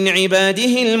من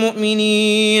عباده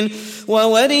المؤمنين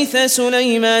وورث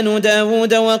سليمان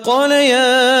داود وقال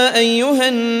يا أيها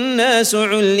الناس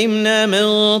علمنا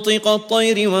منطق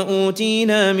الطير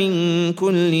وأوتينا من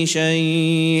كل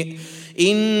شيء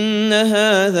إن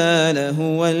هذا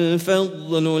لهو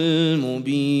الفضل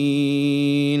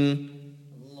المبين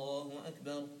الله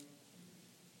أكبر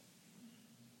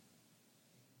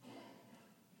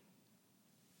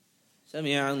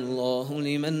سمع الله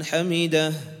لمن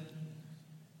حمده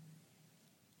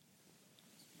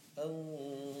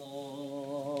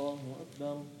الله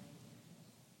أكبر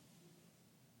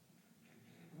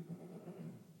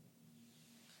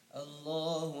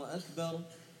الله أكبر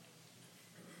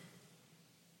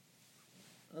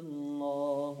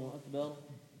الله أكبر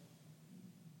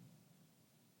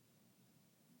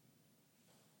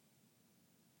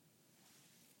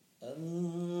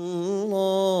الله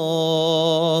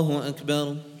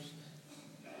أكبر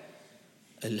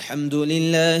الحمد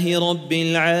لله رب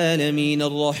العالمين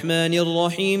الرحمن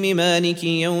الرحيم مالك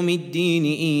يوم الدين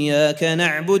إياك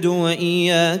نعبد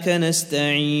وإياك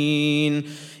نستعين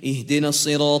اهدنا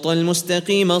الصراط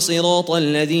المستقيم صراط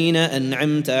الذين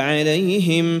أنعمت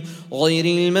عليهم غير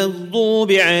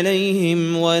المغضوب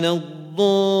عليهم ولا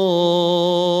الضالين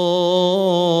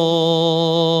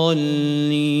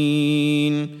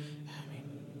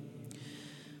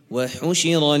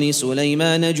وحشر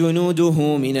لسليمان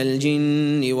جنوده من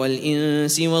الجن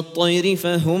والإنس والطير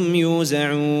فهم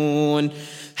يوزعون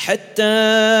حتى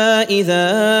إذا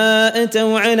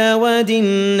أتوا على واد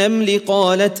النمل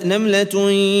قالت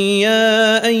نملة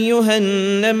يا أيها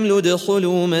النمل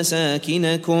ادخلوا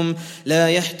مساكنكم لا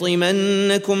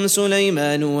يحطمنكم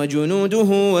سليمان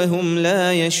وجنوده وهم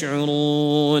لا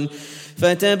يشعرون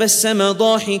فتبسم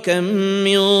ضاحكا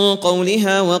من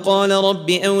قولها وقال رب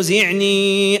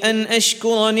أوزعني أن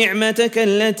أشكر نعمتك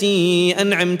التي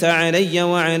أنعمت علي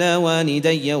وعلى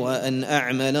والدي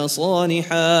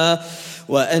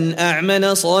وأن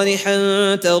أعمل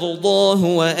صالحا ترضاه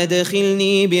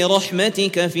وأدخلني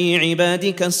برحمتك في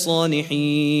عبادك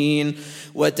الصالحين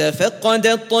وتفقد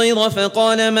الطير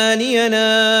فقال ما لي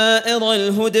لا أرى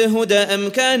الهدهد أم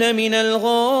كان من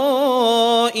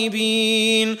الغائبين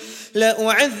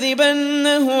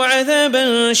لأعذبنه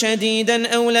عذابا شديدا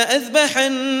أو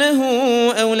لأذبحنه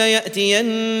أو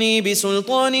ليأتيني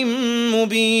بسلطان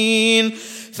مبين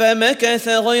فمكث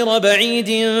غير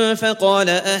بعيد فقال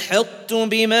أحطت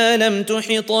بما لم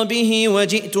تحط به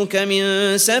وجئتك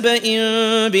من سبأ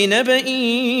بنبأ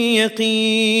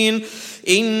يقين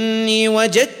إني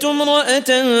وجدت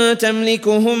امرأة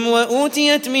تملكهم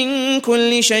وأوتيت من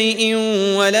كل شيء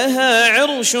ولها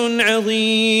عرش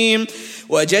عظيم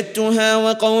وجدتها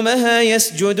وقومها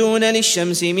يسجدون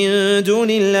للشمس من دون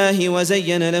الله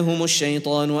وزين لهم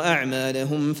الشيطان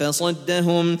أعمالهم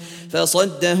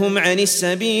فصدهم عن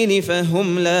السبيل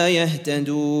فهم لا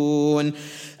يهتدون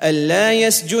ألا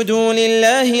يسجدوا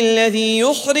لله الذي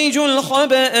يخرج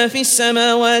الخبأ في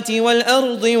السماوات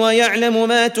والأرض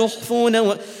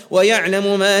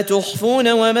ويعلم ما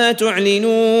تخفون وما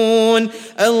تعلنون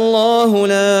الله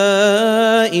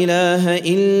لا إله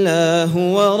إلا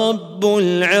هو رب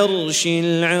العرش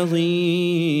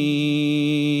العظيم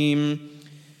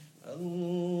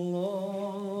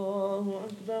الله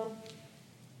أكبر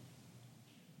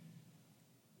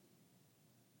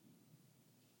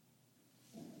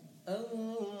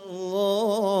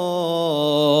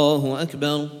الله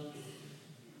أكبر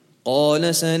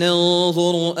قال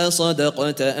سننظر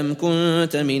أصدقت أم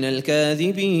كنت من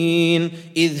الكاذبين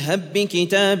اذهب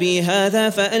بكتابي هذا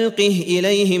فألقه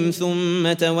إليهم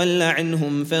ثم تول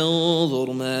عنهم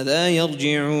فانظر ماذا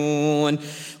يرجعون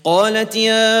قالت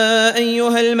يا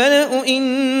أيها الملأ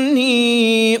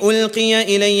إني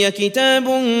ألقي إلي كتاب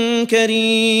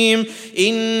كريم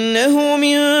إنه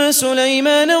من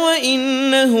سليمان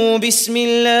وإنه بسم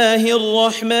الله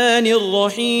الرحمن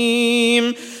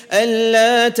الرحيم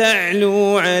ألا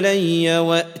تعلوا علي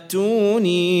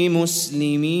وأتوني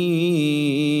مسلمين.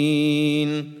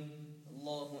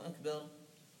 الله أكبر.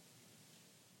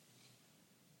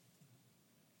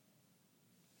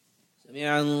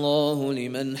 سمع الله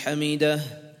لمن حمده.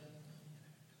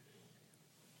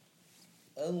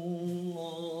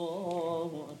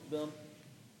 الله أكبر.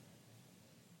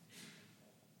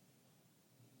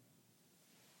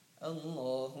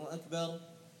 الله أكبر.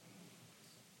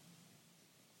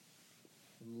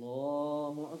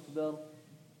 الله أكبر.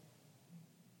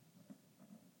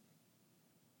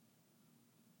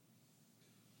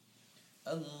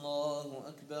 الله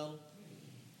أكبر.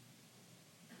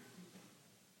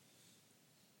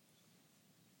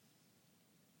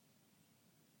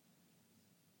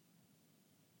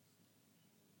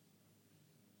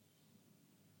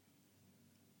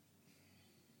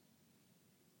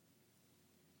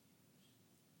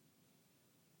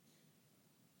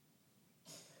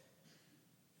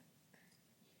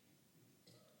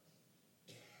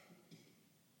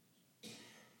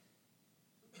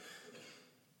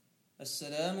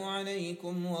 السلام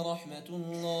عليكم ورحمة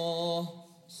الله.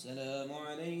 السلام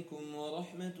عليكم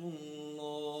ورحمة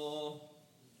الله.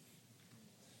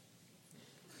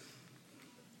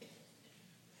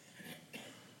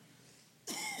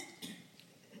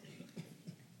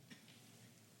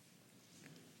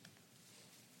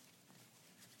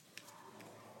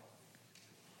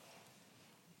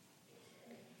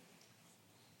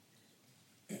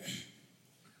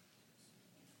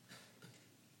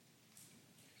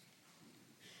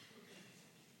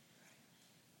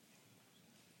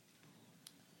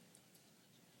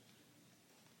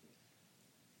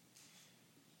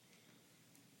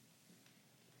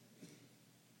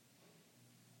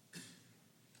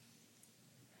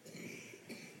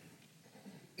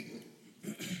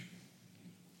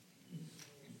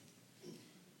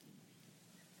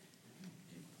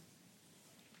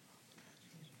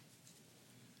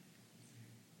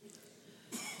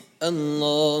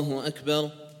 الله أكبر.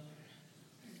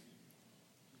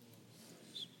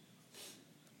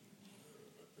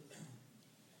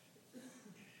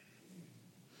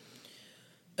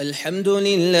 الحمد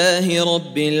لله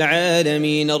رب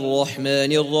العالمين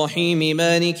الرحمن الرحيم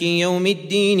مالك يوم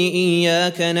الدين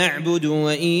إياك نعبد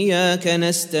وإياك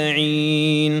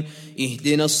نستعين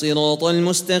اهدنا الصراط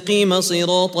المستقيم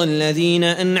صراط الذين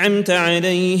أنعمت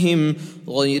عليهم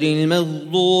غير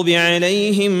المغضوب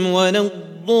عليهم ولا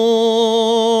الضالين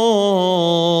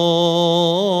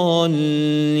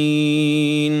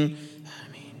آمين.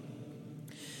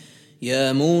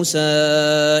 يا موسى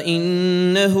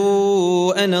إنه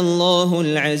أنا الله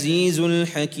العزيز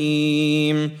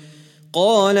الحكيم.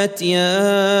 قالت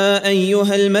يا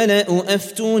أيها الملأ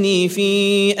أفتوني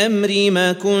في أمري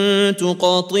ما كنت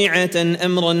قاطعة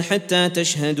أمرا حتى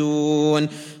تشهدون.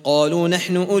 قالوا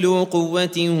نحن أولو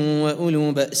قوة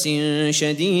وأولو بأس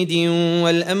شديد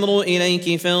والأمر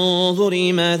إليك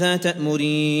فانظري ماذا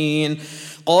تأمرين.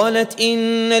 قالت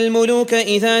إن الملوك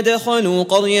إذا دخلوا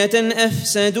قرية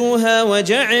أفسدوها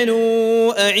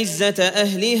وجعلوا أعزة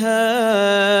أهلها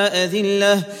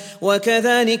أذلة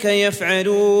وكذلك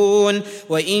يفعلون.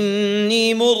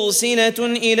 وإني مرسلة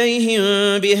إليهم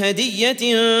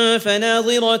بهدية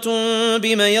فناظرة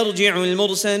بما يرجع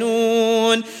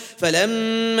المرسلون.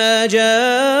 فلما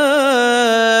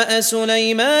جاء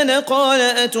سليمان قال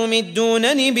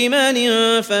أتمدونني بمال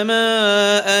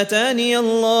فما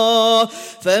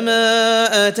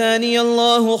آتاني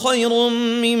الله خير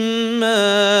مما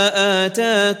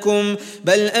آتاكم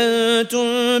بل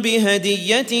أنتم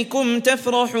بهديتكم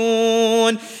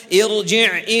تفرحون.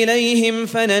 ارجع إليهم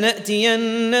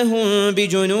فلنأتينهم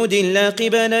بجنود لا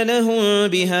قبل لهم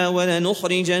بها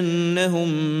ولنخرجنهم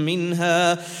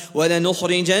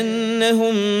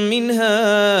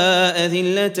منها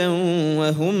أذلة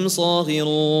وهم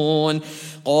صاغرون.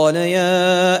 قال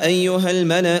يا أيها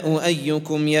الملأ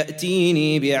أيكم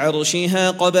يأتيني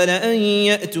بعرشها قبل أن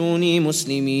يأتوني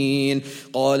مسلمين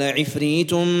قال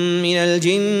عفريت من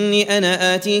الجن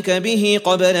أنا آتيك به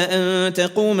قبل أن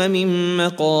تقوم من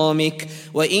مقامك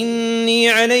وإني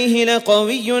عليه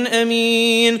لقوي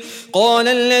أمين قال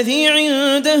الذي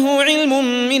عنده علم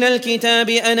من الكتاب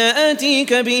أنا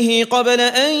آتيك به قبل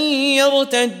أن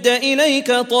يرتد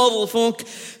إليك طرفك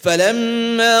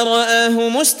فلما رآه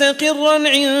مستقرا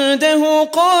عنده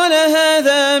قال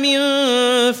هذا من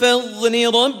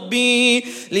فضل ربي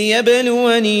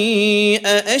ليبلوني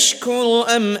أأشكر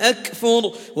أم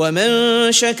أكفر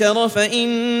ومن شكر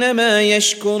فإنما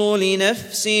يشكر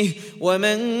لنفسه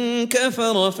ومن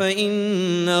كفر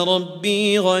فإن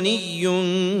ربي غني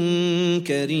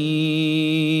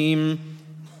كريم.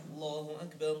 الله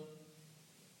أكبر.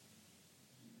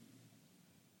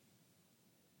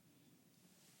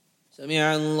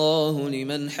 سمع الله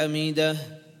لمن حمده.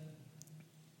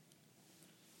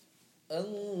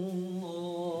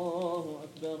 الله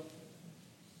أكبر.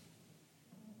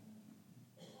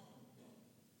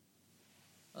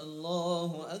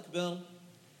 الله أكبر.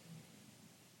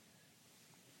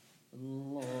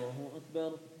 الله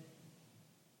أكبر.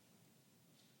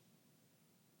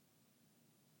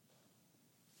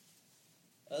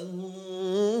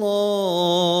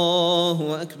 الله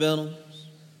أكبر.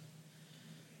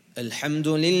 الحمد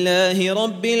لله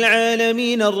رب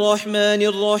العالمين الرحمن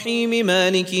الرحيم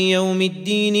مالك يوم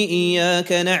الدين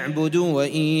إياك نعبد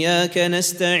وإياك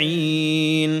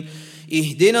نستعين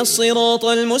اهدنا الصراط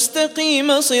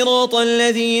المستقيم صراط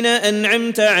الذين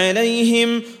أنعمت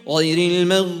عليهم غير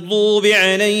المغضوب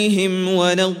عليهم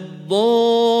ولا الضالين.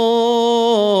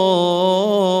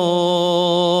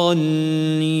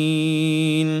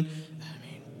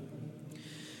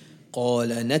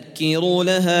 قال نكروا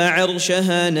لها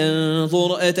عرشها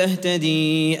ننظر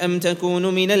أتهتدي أم تكون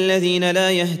من الذين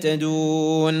لا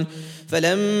يهتدون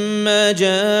فلما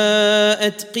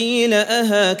جاءت قيل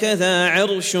أهكذا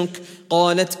عرشك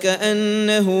قالت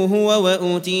كأنه هو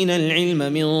وأوتينا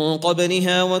العلم من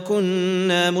قبلها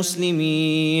وكنا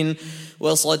مسلمين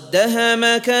وصدها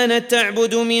ما كانت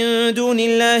تعبد من دون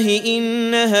الله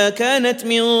إنها كانت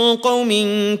من قوم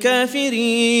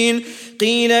كافرين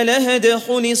قيل لها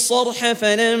ادخل الصرح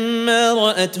فلما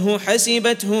رأته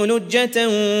حسبته لجة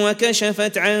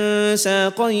وكشفت عن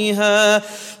ساقيها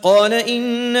قال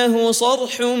إنه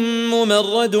صرح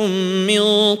ممرد من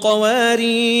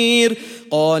قوارير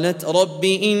قالت رب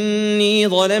إني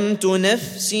ظلمت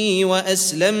نفسي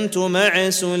وأسلمت مع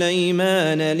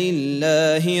سليمان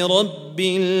لله رب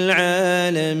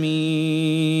العالمين.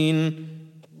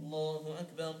 الله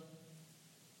أكبر.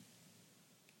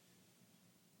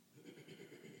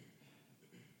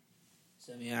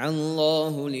 سمع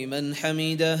الله لمن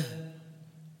حمده.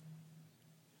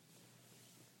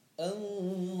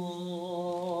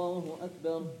 الله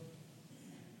أكبر.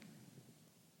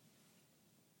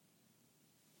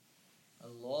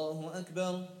 الله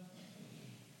أكبر.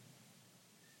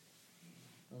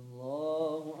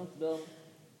 الله أكبر.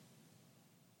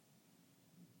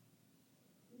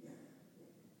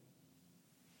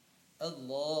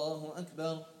 الله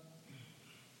أكبر.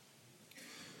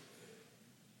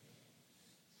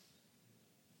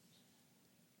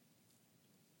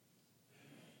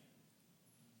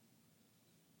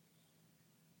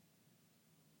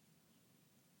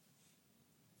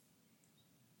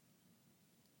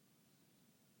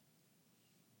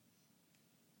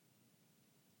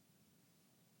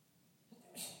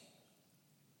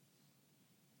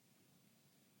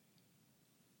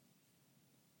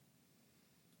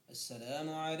 السلام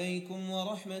عليكم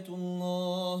ورحمة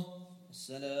الله.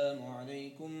 السلام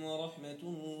عليكم ورحمة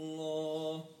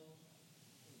الله.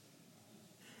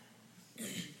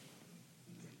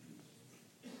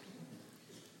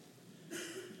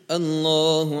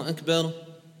 الله أكبر.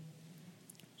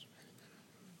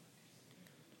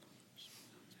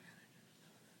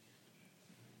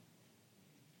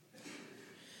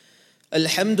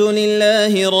 الحمد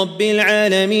لله رب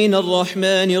العالمين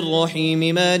الرحمن الرحيم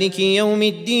مالك يوم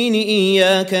الدين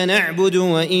إياك نعبد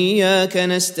وإياك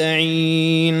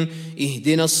نستعين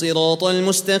اهدنا الصراط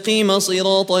المستقيم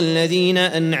صراط الذين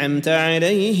أنعمت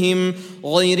عليهم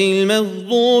غير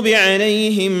المغضوب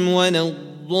عليهم ولا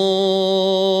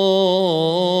الضالين.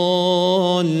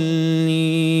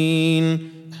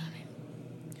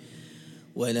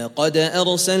 ولقد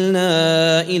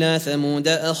أرسلنا إلى ثمود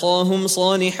أخاهم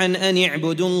صالحا أن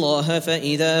اعبدوا الله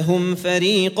فإذا هم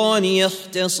فريقان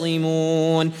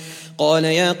يختصمون قال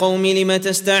يا قوم لم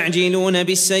تستعجلون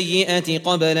بالسيئة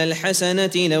قبل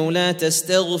الحسنة لولا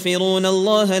تستغفرون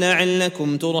الله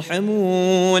لعلكم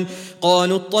ترحمون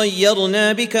قالوا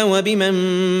اطيرنا بك وبمن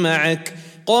معك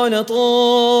قال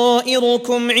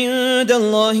طائركم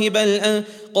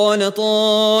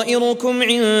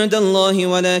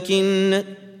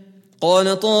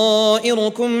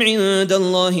عند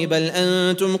الله بل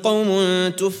أنتم قوم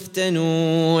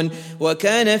تفتنون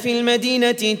وكان في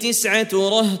المدينة 9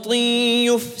 رهط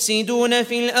يفسدون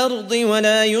في الأرض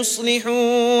ولا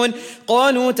يصلحون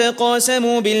قالوا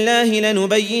تقاسموا بالله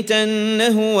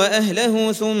لنبيتنه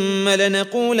وأهله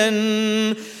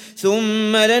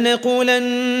ثم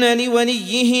لنقولن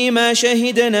لوليه ما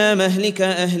شهدنا مهلك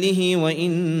أهله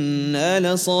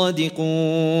وإنا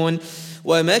لصادقون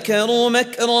ومكروا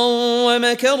مكرا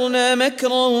ومكرنا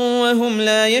مكرا وهم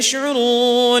لا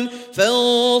يشعرون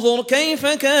فانظر كيف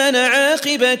كان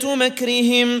عاقبة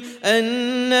مكرهم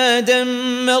أنا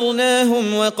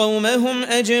دمرناهم وقومهم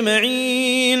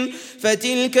أجمعين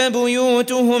فتلك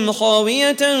بيوتهم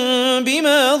خاوية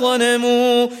بما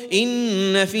ظلموا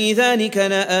إن في ذلك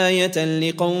لآية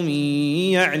لقوم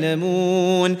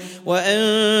يعلمون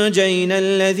وأنجينا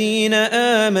الذين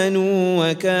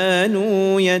آمنوا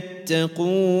وكانوا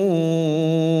يتقون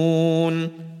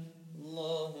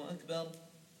الله أكبر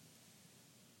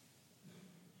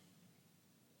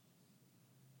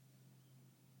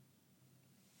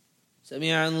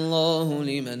سمع الله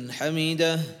لمن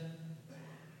حمده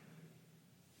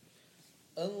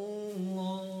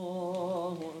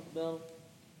الله أكبر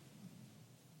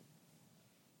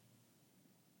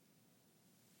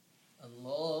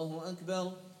الله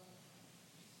أكبر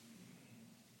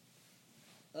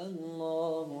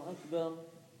الله أكبر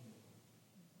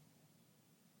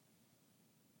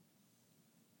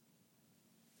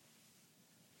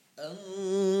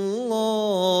الله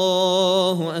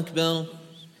أكبر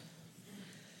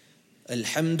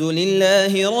الحمد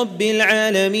لله رب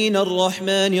العالمين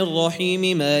الرحمن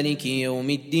الرحيم مالك يوم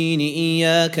الدين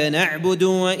إياك نعبد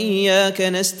وإياك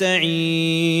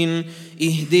نستعين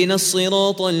اهدنا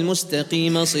الصراط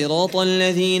المستقيم صراط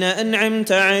الذين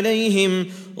أنعمت عليهم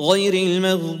غير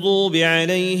المغضوب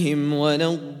عليهم ولا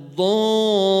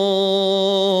الضالين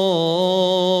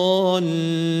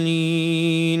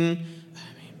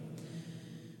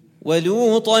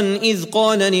ولوطا إذ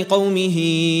قال لقومه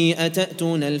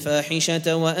أتأتون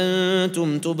الفاحشة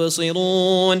وأنتم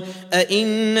تبصرون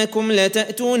أئنكم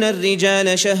لتأتون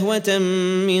الرجال شهوة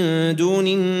من دون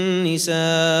النساء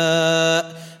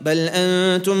بل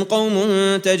أنتم قوم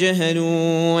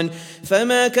تجهلون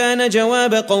فما كان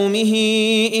جواب قومه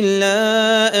إلا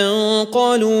أن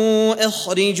قالوا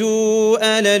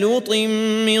أخرجوا آل لوط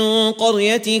من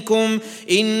قريتكم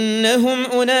إنهم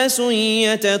أناس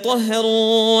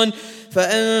يتطهرون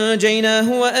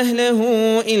فأنجيناه وأهله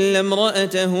إلا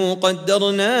امرأته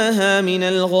قدرناها من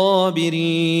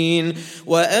الغابرين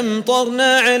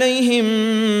وأمطرنا عليهم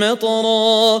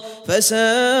مطرا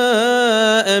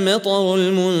فساء مطر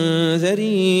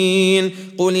المنذرين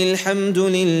قل الحمد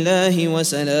لله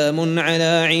وسلام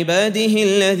على عباده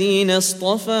الذين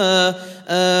اصطفى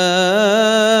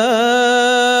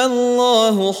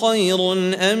الله خير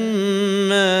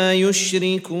أما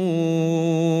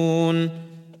يشركون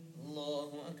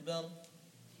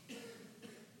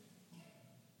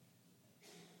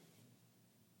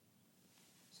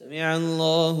سمع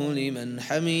الله لمن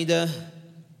حمده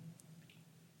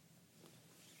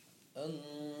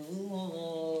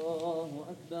الله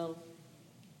أكبر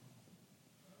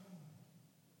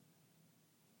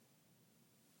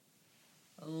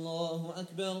الله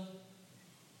أكبر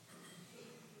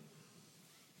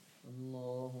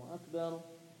الله أكبر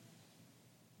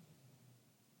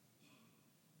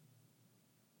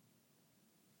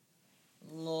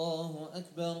الله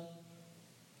أكبر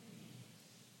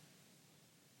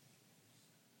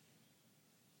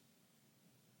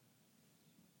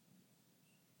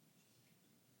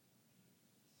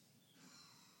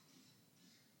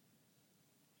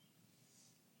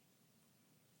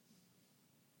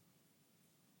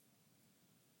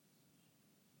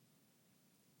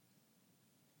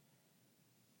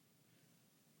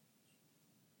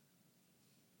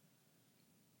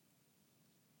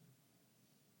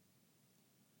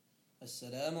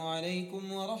السلام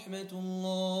عليكم ورحمة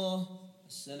الله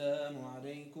السلام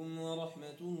عليكم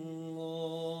ورحمة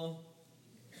الله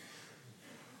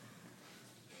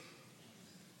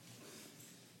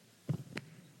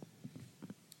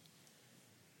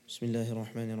بسم الله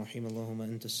الرحمن الرحيم اللهم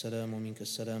أنت السلام ومنك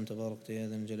السلام تباركت يا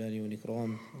ذا الجلال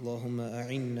والإكرام اللهم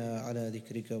أعنا على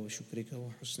ذكرك وشكرك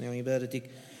وحسن عبادتك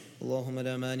اللهم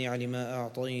لا مانع لما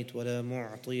أعطيت ولا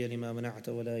معطي لما منعت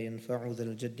ولا ينفع ذا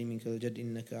الجد منك الجد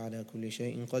إنك على كل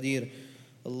شيء قدير.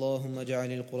 اللهم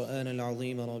اجعل القرآن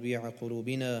العظيم ربيع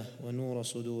قلوبنا ونور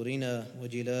صدورنا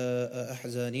وجلاء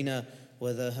أحزاننا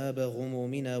وذهاب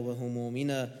غمومنا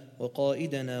وهمومنا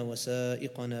وقائدنا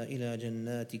وسائقنا إلى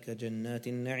جناتك جنات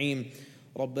النعيم.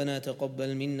 ربنا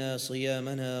تقبل منا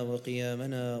صيامنا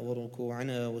وقيامنا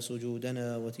وركوعنا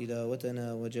وسجودنا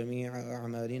وتلاوتنا وجميع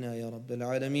أعمالنا يا رب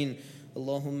العالمين.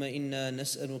 اللهم إنا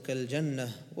نسألك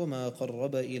الجنة وما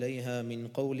قرب إليها من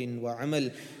قول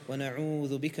وعمل،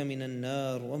 ونعوذ بك من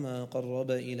النار وما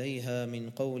قرب إليها من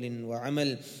قول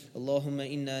وعمل. اللهم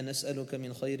إنا نسألك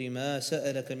من خير ما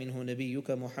سألك منه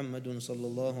نبيك محمد صلى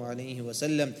الله عليه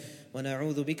وسلم،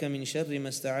 ونعوذ بك من شر ما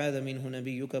استعاذ منه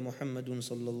نبيك محمد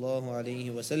صلى الله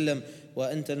عليه وسلم،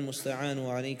 وأنت المستعان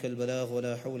وعليك البلاغ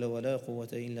ولا حول ولا قوة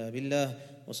إلا بالله.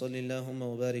 وصل اللهم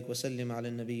وبارك وسلم على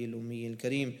النبي الأمي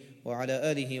الكريم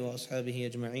وعلى آله وأصحابه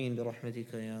أجمعين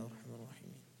برحمتك يا أرحم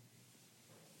الراحمين.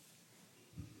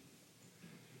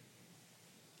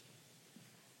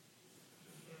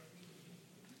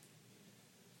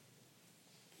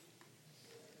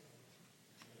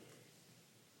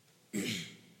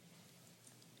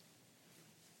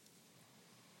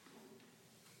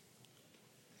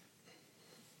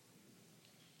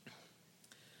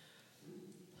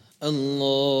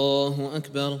 الله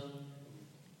أكبر.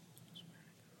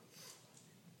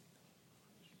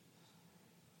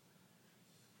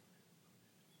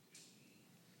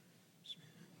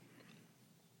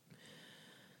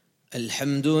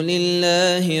 الحمد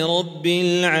لله رب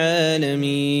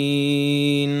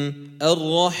العالمين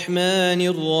الرحمن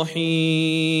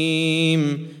الرحيم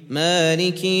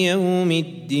مالك يوم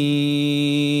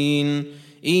الدين.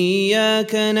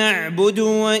 إياك نعبد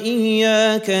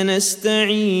وإياك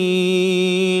نستعين.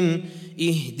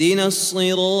 اهدنا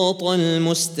الصراط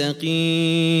المستقيم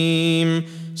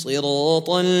صراط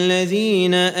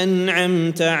الذين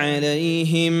أنعمت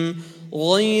عليهم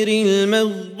غير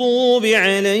المغضوب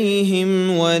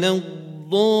عليهم ولا الضالين.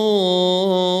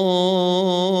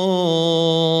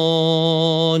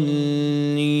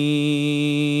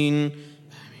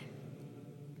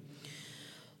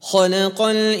 خلق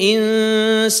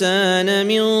الإنسان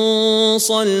من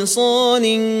صلصال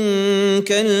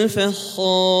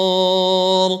كالفخار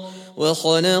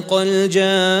وخلق الجان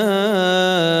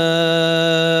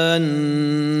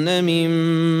من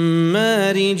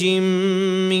مارج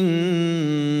من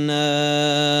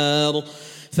نار.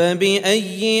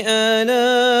 فبأي آلاء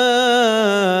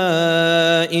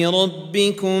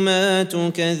ربكما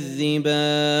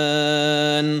تكذبان؟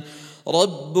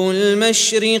 رب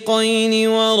المشرقين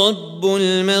ورب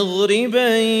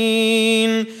المغربين.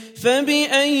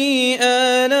 فبأي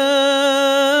آلاء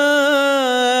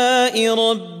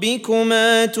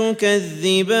ربكما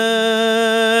تكذبان؟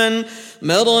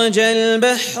 مرج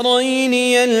البحرين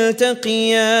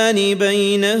يلتقيان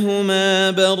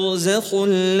بينهما برزخ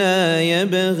لا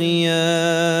يبغيان.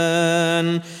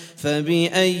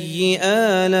 فبأي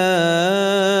آلاء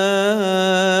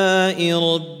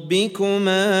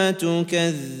ربكما تكذبان؟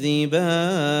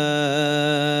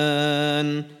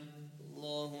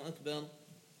 الله أكبر.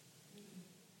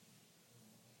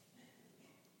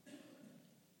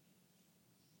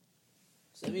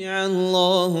 سمع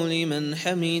الله لمن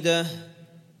حمده.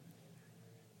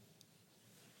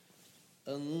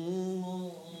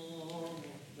 الله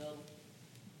أكبر.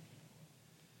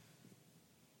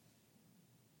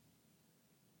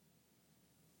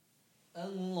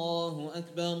 الله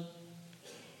أكبر.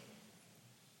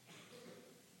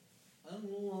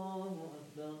 الله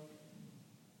أكبر.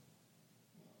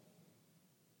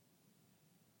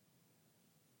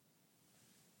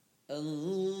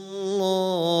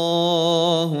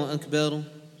 الله أكبر.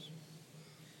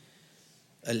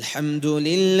 الحمد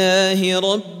لله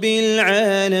رب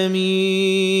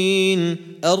العالمين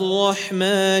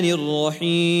الرحمن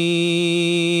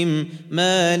الرحيم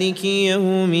مالك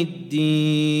يوم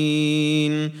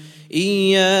الدين.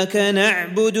 إياك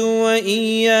نعبد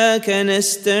وإياك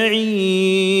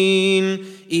نستعين.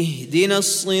 اهدنا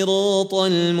الصراط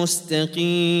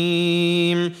المستقيم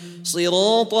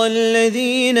صراط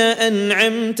الذين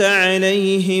أنعمت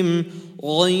عليهم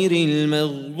غير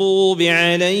المغضوب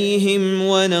عليهم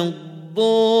ولا الضالين.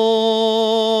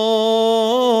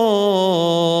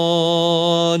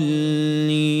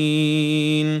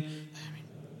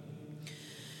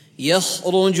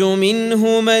 يخرج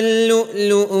منهما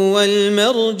اللؤلؤ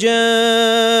والمرجان.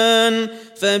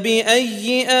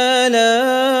 فبأي آلاء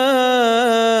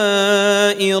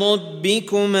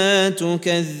ربكما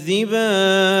تكذبان؟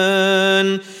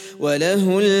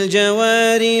 وله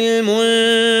الجوار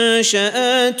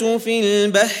المنشآت في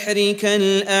البحر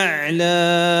كالأعلام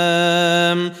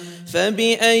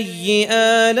فبأي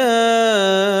آلاء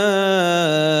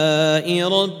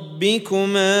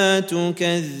ربكما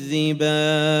تكذبان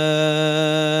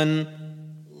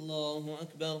الله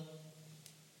أكبر.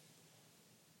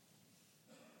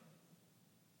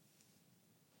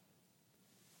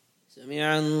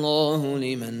 سمع الله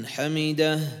لمن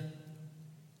حمده.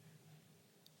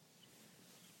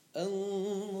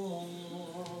 الله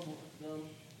أكبر.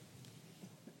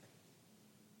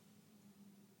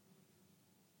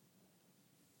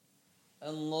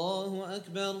 الله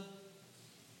أكبر.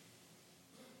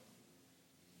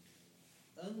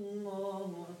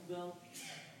 الله أكبر.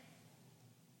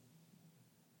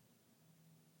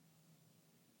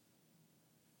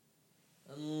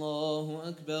 الله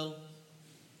أكبر.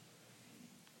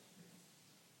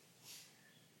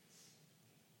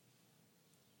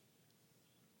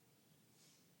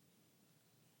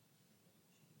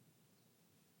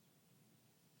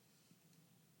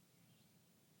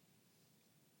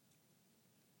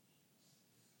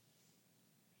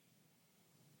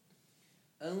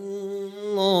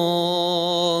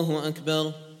 الله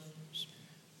أكبر.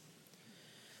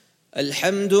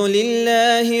 الحمد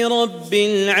لله رب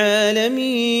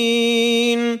العالمين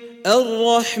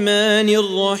الرحمن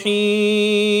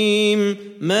الرحيم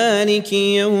مالك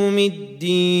يوم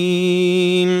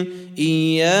الدين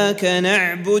إياك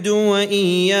نعبد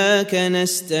وإياك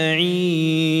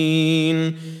نستعين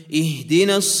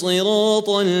اهدنا الصراط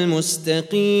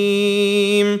المستقيم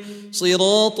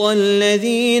صراط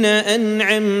الذين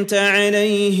أنعمت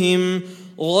عليهم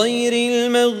غير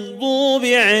المغضوب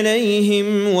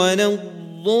عليهم ولا الضالين.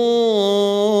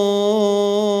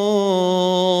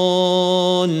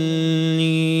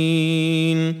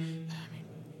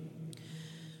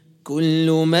 كل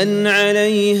من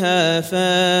عليها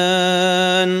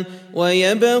فان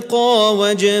ويبقى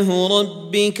وجه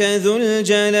ربك ذو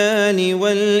الجلال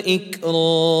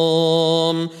والإكرام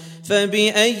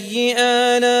فبأي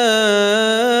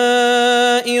آلاء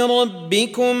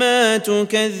ربكما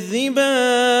تكذبان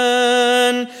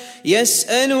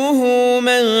يسأله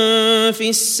من في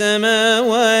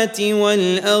السماوات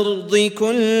والأرض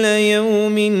كل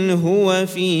يوم هو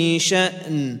في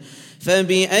شأن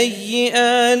فبأي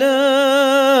آلاء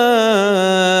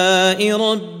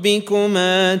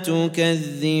ربكما تكذبان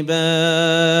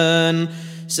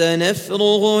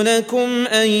سنفرغ لكم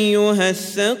أيها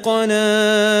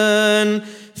الثقلان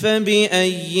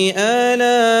فبأي آلاء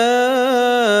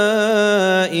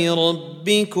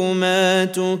ربكما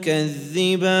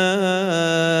تكذبان.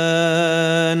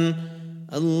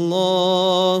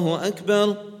 الله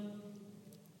أكبر.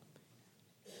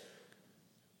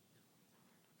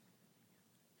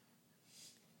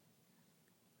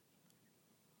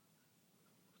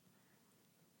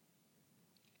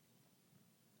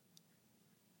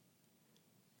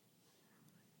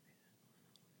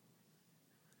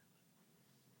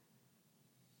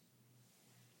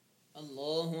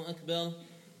 الله أكبر.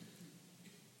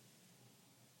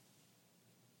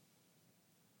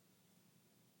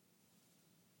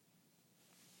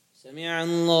 سمع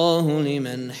الله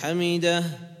لمن حمده.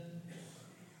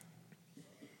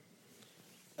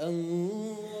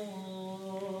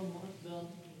 الله أكبر.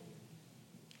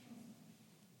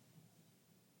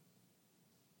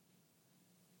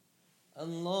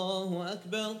 الله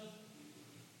أكبر.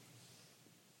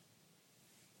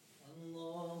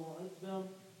 الله أكبر.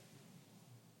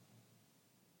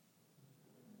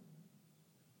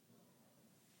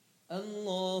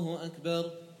 الله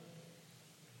أكبر.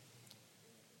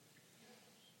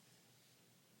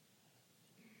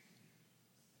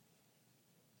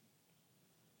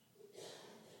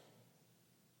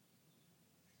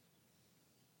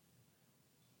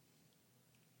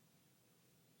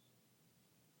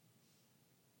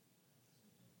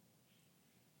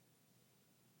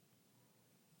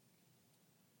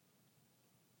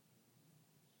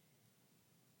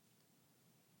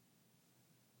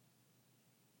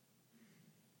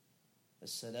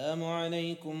 السلام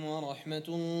عليكم ورحمة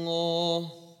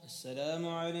الله. السلام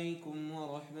عليكم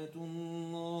ورحمة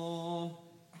الله.